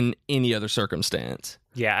replicate in any other circumstance.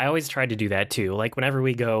 Yeah, I always tried to do that too. Like whenever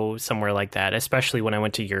we go somewhere like that, especially when I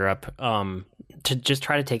went to Europe, to just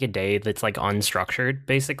try to take a day that's like unstructured,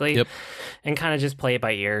 basically, Yep. and kind of just play it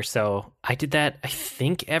by ear. So I did that, I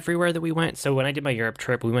think, everywhere that we went. So when I did my Europe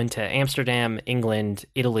trip, we went to Amsterdam, England,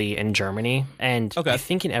 Italy, and Germany. And I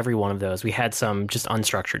think in every one of those, we had some just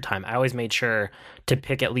unstructured time. I always made sure to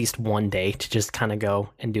pick at least one day to just kind of go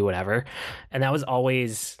and do whatever. And that was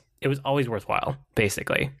always... It was always worthwhile,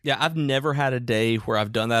 basically. Yeah, I've never had a day where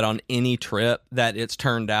I've done that on any trip that it's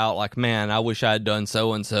turned out like, man, I wish I had done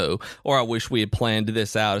so-and-so, or I wish we had planned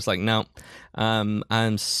this out. It's like, no,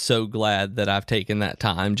 I'm so glad that I've taken that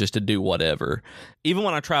time just to do whatever. Even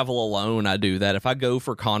when I travel alone, I do that. If I go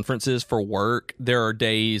for conferences for work, there are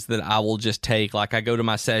days that I will just take, like I go to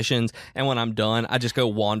my sessions, and when I'm done, I just go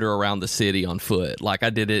wander around the city on foot. Like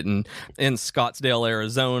I did it in Scottsdale,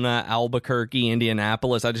 Arizona, Albuquerque,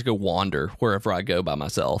 Indianapolis. I just go wander wherever I go by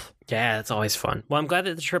myself. Yeah, it's always fun. Well, I'm glad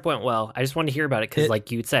that the trip went well. I just wanted to hear about it because,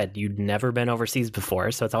 like you said, you'd never been overseas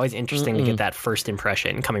before, so it's always interesting to get that first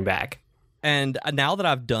impression coming back. And now that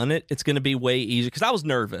I've done it, it's going to be way easier because I was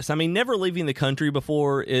nervous. I mean, never leaving the country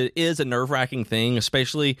before is a nerve-wracking thing,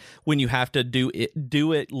 especially when you have to do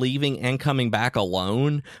it leaving and coming back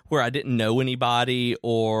alone, where I didn't know anybody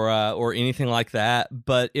or anything like that.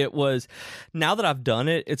 But it was, now that I've done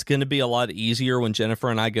it, it's going to be a lot easier when Jennifer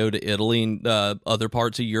and I go to Italy and other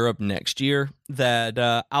parts of Europe next year.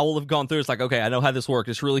 That I will have gone through. It's like, okay, I know how this works.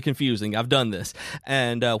 It's really confusing. I've done this,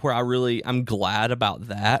 and where I'm glad about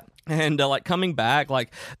that. And like coming back,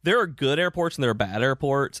 like there are good airports and there are bad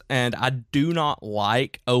airports, and I do not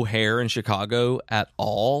like O'Hare in Chicago at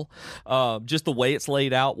all. Just the way it's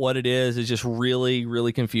laid out, what it is just really,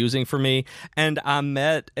 really confusing for me. And I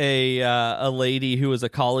met a lady who was a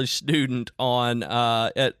college student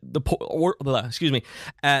at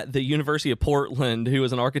the University of Portland, who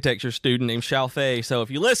was an architecture student named Xiaofei. So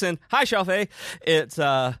if you listen, hi Xiaofei. It's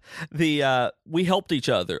we helped each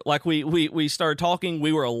other. Like we started talking.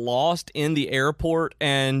 We were lost in the airport,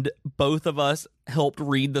 and both of us helped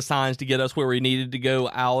read the signs to get us where we needed to go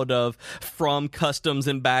from customs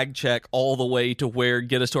and bag check all the way to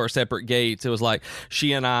get us to our separate gates. It was like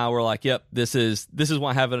she and I were like, yep, this is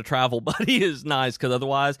why having a travel buddy is nice, because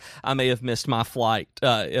otherwise I may have missed my flight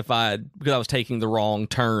because I was taking the wrong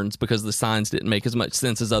turns because the signs didn't make as much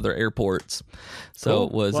sense as other airports. So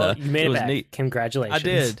cool. It was you made it back. neat. Congratulations. I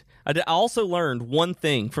did. I also learned one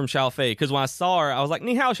thing from Xiaofei, because when I saw her, I was like,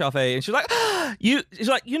 "Ni hao, Xiaofei," and she's like, she's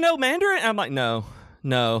like, you know Mandarin? And I'm like, no.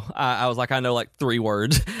 I was like, I know like 3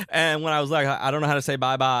 words. And when I was like, I don't know how to say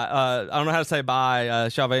bye-bye, I don't know how to say bye,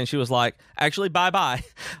 Xiaofei, and she was like, actually, bye-bye.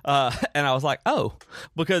 And I was like, oh,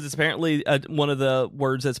 because it's apparently one of the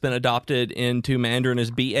words that's been adopted into Mandarin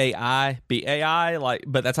is B-A-I, like,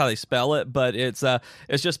 but that's how they spell it, but it's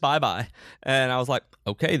just bye-bye. And I was like,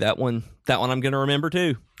 okay, that one I'm going to remember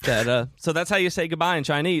too. So that's how you say goodbye in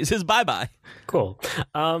Chinese, is bye-bye. Cool.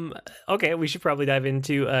 Okay, we should probably dive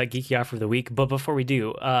into Geeky Offer of the Week. But before we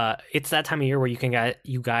do, it's that time of year where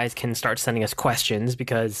you guys can start sending us questions,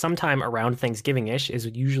 because sometime around Thanksgiving-ish is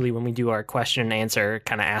usually when we do our question and answer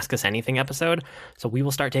kind of Ask Us Anything episode. So we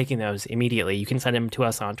will start taking those immediately. You can send them to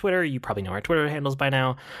us on Twitter. You probably know our Twitter handles by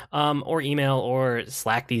now, or email or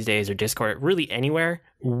Slack these days, or Discord, really anywhere.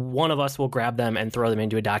 One of us will grab them and throw them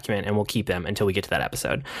into a document, and we'll keep them until we get to that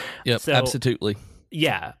episode. Yep, so, absolutely.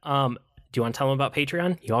 Yeah. Do you want to tell them about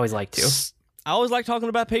Patreon? You always like to. I always like talking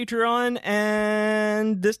about Patreon,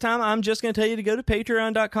 and this time I'm just going to tell you to go to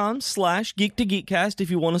patreon.com/geek2geekcast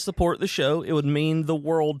if you want to support the show. It would mean the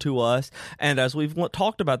world to us, and as we've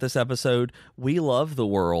talked about this episode, we love the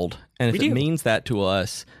world, and if it means that to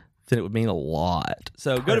us, then it would mean a lot.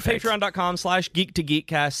 So go to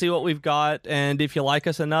patreon.com/geek2geekcast, see what we've got, and if you like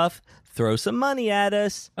us enough, throw some money at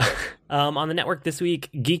us. On the network this week,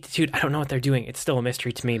 Geektitude, I don't know what they're doing. It's still a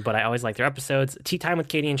mystery to me, but I always like their episodes. Tea Time with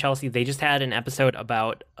Katie and Chelsea, they just had an episode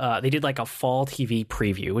about, they did like a fall TV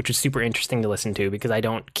preview, which was super interesting to listen to because I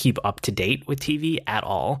don't keep up to date with TV at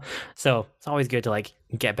all. So it's always good to like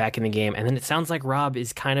get back in the game. And then it sounds like Rob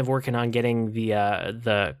is kind of working on getting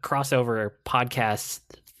the crossover podcast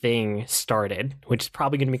thing started, which is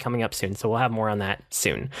probably going to be coming up soon. So we'll have more on that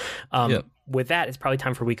soon. Yep. With that, it's probably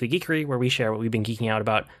time for Weekly Geekery, where we share what we've been geeking out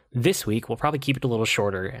about this week. We'll probably keep it a little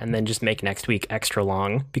shorter and then just make next week extra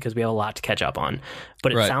long because we have a lot to catch up on.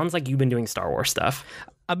 But it sounds like you've been doing Star Wars stuff.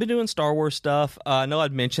 I've been doing Star Wars stuff. I know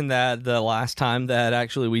I'd mentioned that the last time that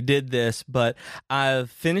actually we did this, but I've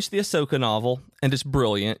finished the Ahsoka novel, and it's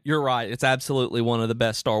brilliant. You're right. It's absolutely one of the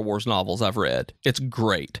best Star Wars novels I've read. It's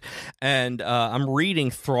great. And I'm reading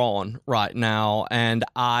Thrawn right now, and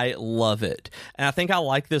I love it. And I think I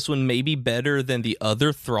like this one maybe better than the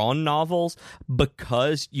other Thrawn novels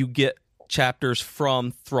because you get chapters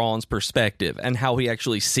from Thrawn's perspective and how he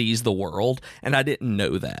actually sees the world. And I didn't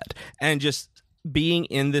know that. And just being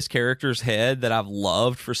in this character's head that I've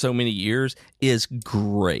loved for so many years is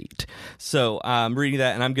great. So I'm reading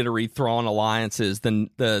that, and I'm going to read Thrawn Alliances,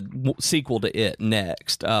 the sequel to it,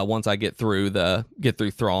 next. Once I get through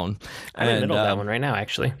Thrawn. I'm in the middle of that one right now,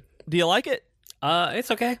 actually. Do you like it? It's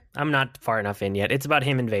okay. I'm not far enough in yet. It's about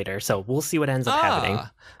him and Vader, so we'll see what ends up happening.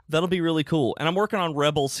 That'll be really cool. And I'm working on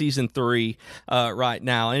Rebels Season 3 right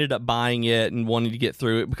now. I ended up buying it and wanting to get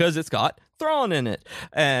through it because it's got Thrawn in it.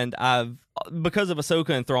 And because of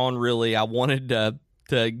Ahsoka and Thrawn, really, I wanted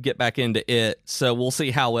to get back into it. So we'll see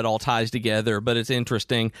how it all ties together. But it's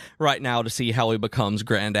interesting right now to see how he becomes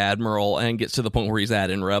Grand Admiral and gets to the point where he's at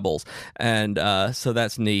in Rebels. And so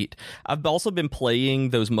that's neat. I've also been playing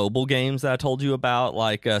those mobile games that I told you about,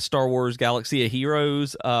 like Star Wars Galaxy of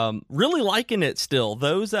Heroes. Really liking it still.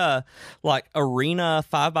 Those like arena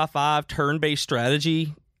 5x5 turn-based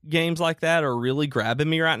strategy games like that are really grabbing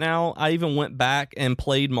me right now. I even went back and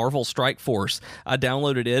played Marvel Strike Force. I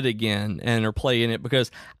downloaded it again and are playing it because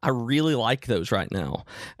I really like those right now.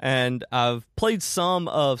 And I've played some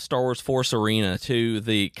of Star Wars Force Arena too,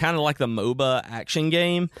 the kind of like the MOBA action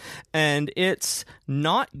game, and it's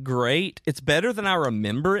not great. It's better than I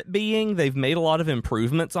remember it being. They've made a lot of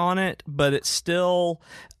improvements on it, but it's still,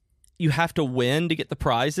 you have to win to get the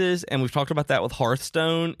prizes, and we've talked about that with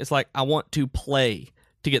Hearthstone. It's like, I want to play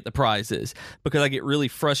to get the prizes because I get really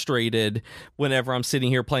frustrated whenever I'm sitting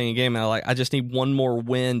here playing a game and I just need one more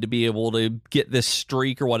win to be able to get this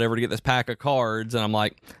streak or whatever, to get this pack of cards, and I'm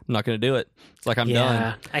like, I'm not going to do it. It's like, I'm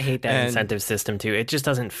done. I hate that incentive system too. It just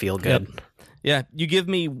doesn't feel good. Yep. Yeah, you give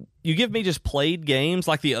me just played games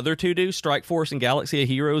like the other two do. Strike Force and Galaxy of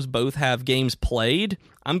Heroes both have games played.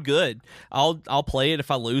 I'm good. I'll play it.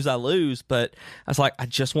 If I lose, I lose. But I was like, I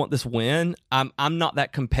just want this win. I'm not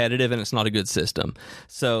that competitive, and it's not a good system.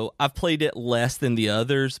 So I've played it less than the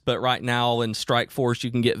others. But right now in Strike Force,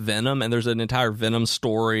 you can get Venom, and there's an entire Venom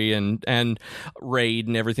story and raid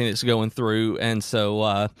and everything that's going through. And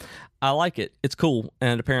so I like it. It's cool.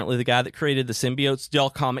 And apparently the guy that created the symbiotes, y'all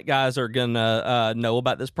comic guys are going to know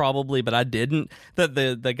about this probably, but I didn't.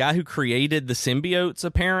 The guy who created the symbiotes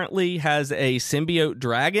apparently has a symbiote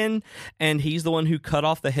dragon, and he's the one who cut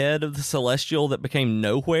off the head of the Celestial that became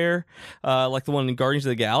Nowhere, like the one in Guardians of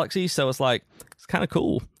the Galaxy. So it's like, it's kind of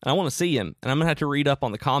cool. I want to see him, and I'm going to have to read up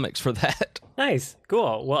on the comics for that. Nice.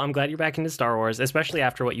 Cool. Well, I'm glad you're back into Star Wars, especially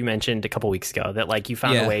after what you mentioned a couple weeks ago, that like you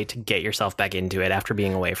found a way to get yourself back into it after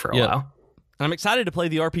being away for a while. And I'm excited to play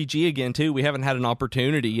the RPG again, too. We haven't had an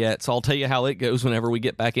opportunity yet, so I'll tell you how it goes whenever we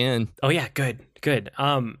get back in. Oh, yeah. Good.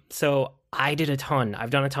 So I did a ton.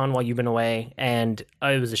 I've done a ton while you've been away, and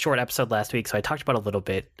it was a short episode last week, so I talked about it a little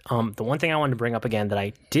bit. The one thing I wanted to bring up again that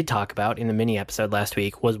I did talk about in the mini episode last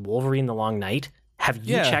week was Wolverine the Long Night. Have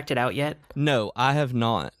you checked it out yet? No, I have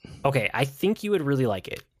not. Okay, I think you would really like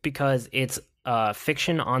it because it's a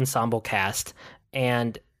fiction ensemble cast,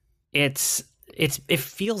 and it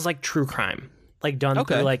feels like true crime, like done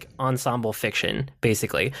through like ensemble fiction.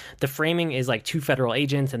 Basically, the framing is like two federal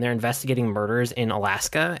agents, and they're investigating murders in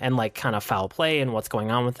Alaska and like kind of foul play and what's going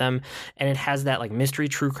on with them. And it has that like mystery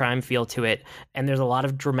true crime feel to it. And there's a lot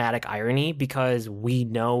of dramatic irony because we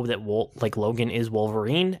know that Logan is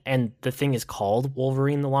Wolverine, and the thing is called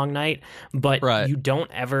Wolverine the Long Night. But you don't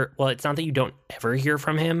ever. Well, it's not that you don't ever hear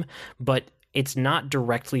from him, but it's not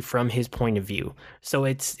directly from his point of view. So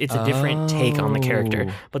it's a different take on the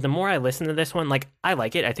character. But the more I listen to this one, like, I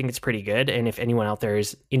like it. I think it's pretty good. And if anyone out there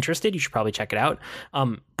is interested, you should probably check it out.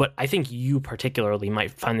 But I think you particularly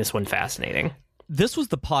might find this one fascinating. This was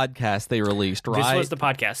the podcast they released, right? This was the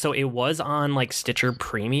podcast. So it was on like Stitcher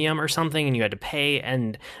Premium or something, and you had to pay,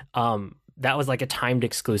 and that was like a timed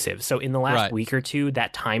exclusive. So in the last week or two,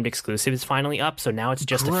 that timed exclusive is finally up. So now it's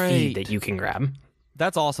just a feed that you can grab.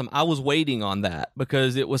 That's awesome. I was waiting on that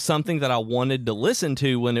because it was something that I wanted to listen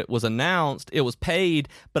to when it was announced. It was paid,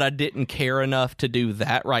 but I didn't care enough to do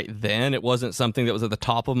that right then. It wasn't something that was at the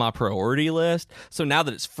top of my priority list. So now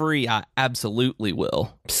that it's free, I absolutely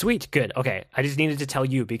will. Sweet. Good. Okay. I just needed to tell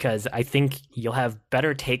you because I think you'll have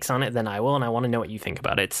better takes on it than I will, and I want to know what you think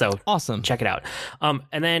about it. So awesome. Check it out.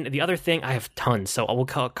 And then the other thing, I have tons, so I will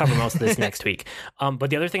cover most of this next week. But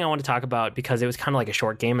the other thing I want to talk about, because it was kind of like a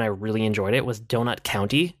short game and I really enjoyed it, was Donut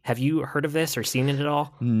County. Have you heard of this or seen it at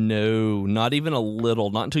all? No, not even a little.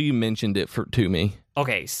 Not until you mentioned it to me.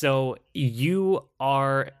 Okay, so you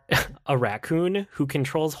are a raccoon who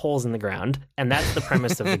controls holes in the ground, and that's the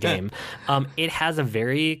premise of the game. It has a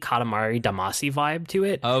very Katamari Damacy vibe to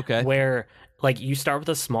it. Okay. Where like you start with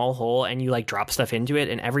a small hole and you like drop stuff into it,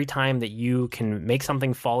 and every time that you can make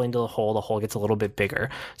something fall into the hole gets a little bit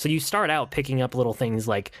bigger. So you start out picking up little things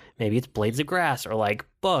like maybe it's blades of grass or like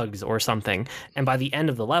bugs or something, and by the end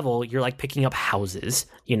of the level you're like picking up houses,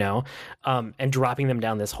 and dropping them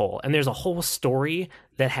down this hole. And there's a whole story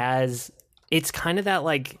that has, it's kind of that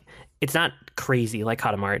like, it's not crazy like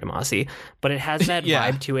Katamari Damacy, but it has that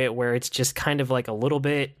vibe to it where it's just kind of like a little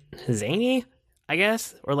bit zany, I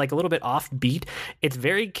guess, or like a little bit offbeat. It's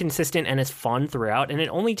very consistent and it's fun throughout, and it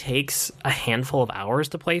only takes a handful of hours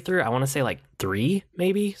to play through. I want to say like 3,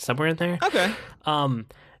 maybe, somewhere in there. Okay.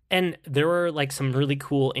 And there were like some really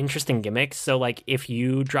cool, interesting gimmicks. So like if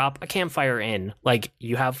you drop a campfire in, like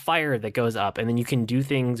you have fire that goes up, and then you can do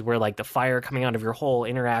things where like the fire coming out of your hole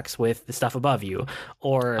interacts with the stuff above you.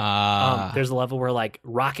 Or there's a level where like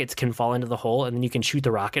rockets can fall into the hole, and then you can shoot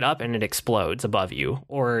the rocket up and it explodes above you.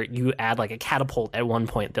 Or you add like a catapult at one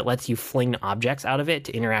point that lets you fling objects out of it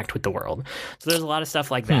to interact with the world. So there's a lot of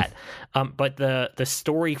stuff like that. But the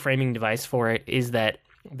story framing device for it is that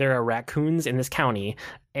there are raccoons in this county,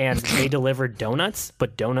 and they deliver donuts,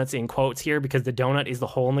 but donuts in quotes here because the donut is the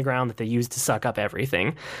hole in the ground that they use to suck up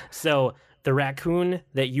everything. So the raccoon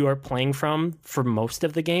that you are playing from for most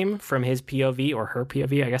of the game, from his POV or her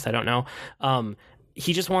POV, I guess, I don't know,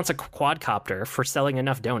 he just wants a quadcopter for selling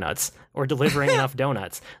enough donuts or delivering enough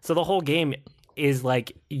donuts. So the whole game is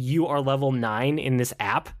like you are level 9 in this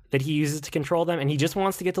app that he uses to control them, and he just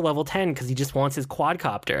wants to get to level 10 because he just wants his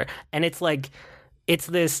quadcopter. And it's like, it's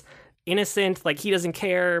this innocent, like he doesn't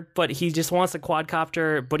care, but he just wants a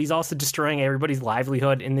quadcopter, but he's also destroying everybody's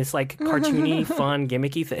livelihood in this like cartoony, fun,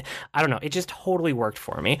 gimmicky thing. I don't know. It just totally worked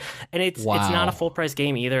for me. And it's not a full price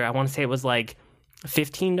game either. I want to say it was like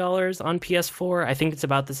 $15 on PS4. I think it's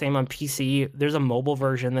about the same on PC. There's a mobile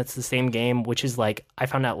version that's the same game, which is like, I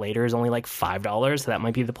found out later, is only like $5, so that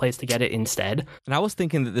might be the place to get it instead. And I was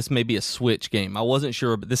thinking that this may be a Switch game. I wasn't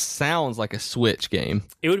sure, but this sounds like a Switch game.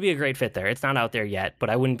 It would be a great fit there. It's not out there yet,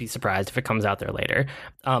 but I wouldn't be surprised if it comes out there later.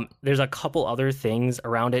 There's a couple other things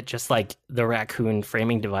around it, just like the raccoon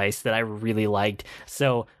framing device, that I really liked.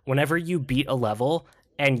 So whenever you beat a level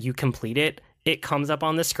and you complete it, it comes up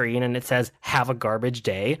on the screen and it says, "Have a garbage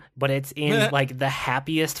day," but it's in like the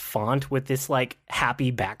happiest font with this like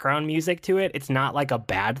happy background music to it. It's not like a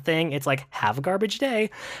bad thing. It's like, "Have a garbage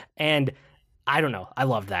day." And I don't know. I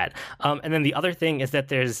love that. And then the other thing is that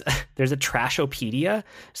there's a Trashopedia.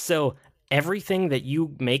 So everything that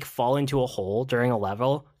you make fall into a hole during a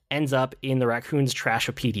level ends up in the raccoon's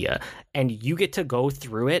Trashopedia, and you get to go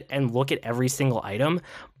through it and look at every single item,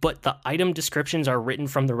 but the item descriptions are written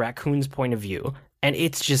from the raccoon's point of view, and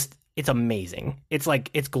it's amazing.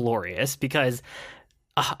 It's glorious because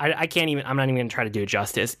I can't even, I'm not even gonna try to do it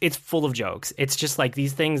justice. It's full of jokes. It's just like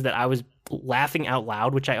these things that I was laughing out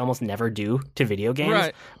loud, which I almost never do to video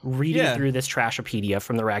games, reading through this Trashopedia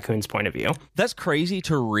from the raccoon's point of view. That's crazy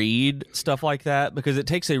to read stuff like that, because it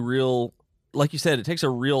takes a real, like you said, it takes a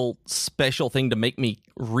real special thing to make me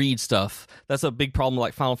read stuff. That's a big problem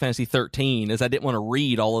like Final Fantasy 13, is I didn't want to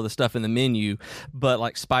read all of the stuff in the menu. But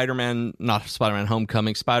like Spider-Man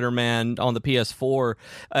Homecoming, Spider-Man on the PS4,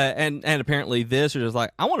 and apparently this, are just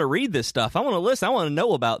like, I want to read this stuff. I want to listen. I want to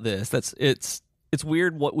know about this. It's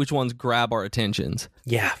weird which ones grab our attentions.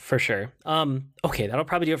 Yeah, for sure. Okay, that'll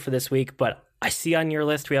probably do it for this week, but I see on your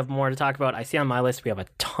list we have more to talk about. I see on my list we have a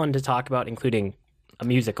ton to talk about, including a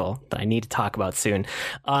musical that I need to talk about soon.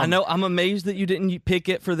 I know, I'm amazed that you didn't pick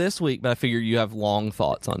it for this week, but I figure you have long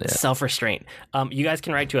thoughts on it. Self-restraint. You guys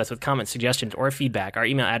can write to us with comments, suggestions, or feedback. Our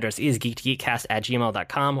email address is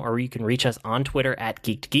geek2geekcast@gmail.com, or you can reach us on Twitter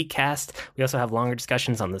 @geek2geekcast. We also have longer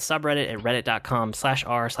discussions on the subreddit at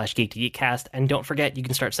reddit.com/r/geek2geekcast. And don't forget, you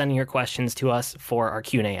can start sending your questions to us for our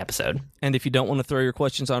Q&A episode. And if you don't want to throw your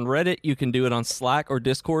questions on Reddit, you can do it on Slack or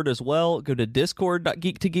Discord as well. Go to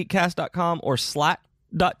discord.geek2geekcast.com or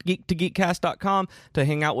slack.geek2geekcast.com to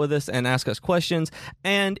hang out with us and ask us questions.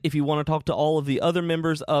 And if you want to talk to all of the other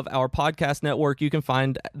members of our podcast network, you can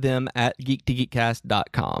find them at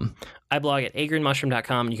geek2geekcast.com. I blog at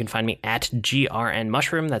agreenmushroom.com. You can find me at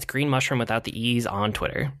grnmushroom. That's green mushroom without the E's on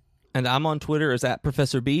Twitter. And I'm on Twitter as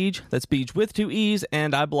 @Professor Beej. That's Beej with 2 E's.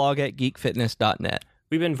 And I blog at geekfitness.net.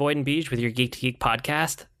 We've been Void and Beej with your Geek to Geek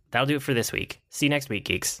podcast. That'll do it for this week. See you next week,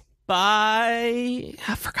 geeks. Bye.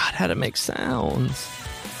 I forgot how to make sounds.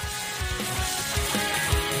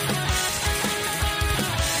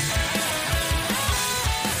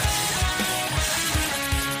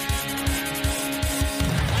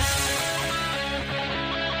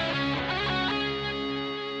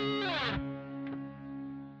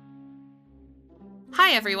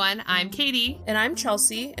 Hi, everyone. I'm Katie. And I'm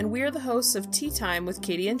Chelsea, and we are the hosts of Tea Time with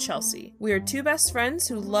Katie and Chelsea. We are two best friends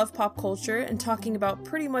who love pop culture and talking about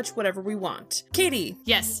pretty much whatever we want. Katie!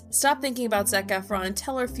 Yes? Stop thinking about Zac Efron and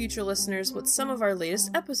tell our future listeners what some of our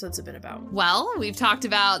latest episodes have been about. Well, we've talked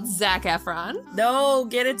about Zac Efron. No,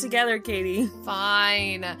 get it together, Katie.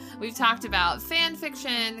 Fine. We've talked about fan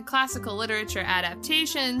fiction, classical literature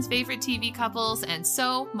adaptations, favorite TV couples, and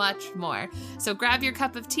so much more. So grab your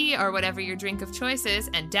cup of tea or whatever your drink of choice is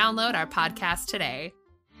and download our podcast today.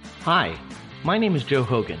 Hi, my name is Joe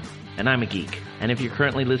Hogan, and I'm a geek. And if you're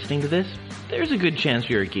currently listening to this, there's a good chance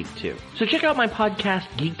you're a geek too. So check out my podcast,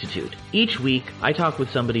 Geektitude. Each week, I talk with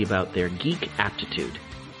somebody about their geek aptitude.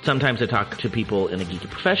 Sometimes I talk to people in a geeky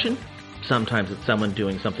profession. Sometimes it's someone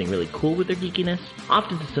doing something really cool with their geekiness.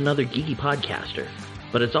 Often it's another geeky podcaster.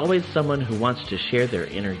 But it's always someone who wants to share their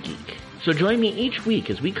inner geek. So join me each week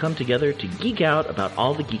as we come together to geek out about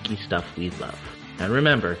all the geeky stuff we love. And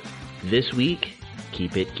remember, this week,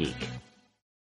 keep it geek.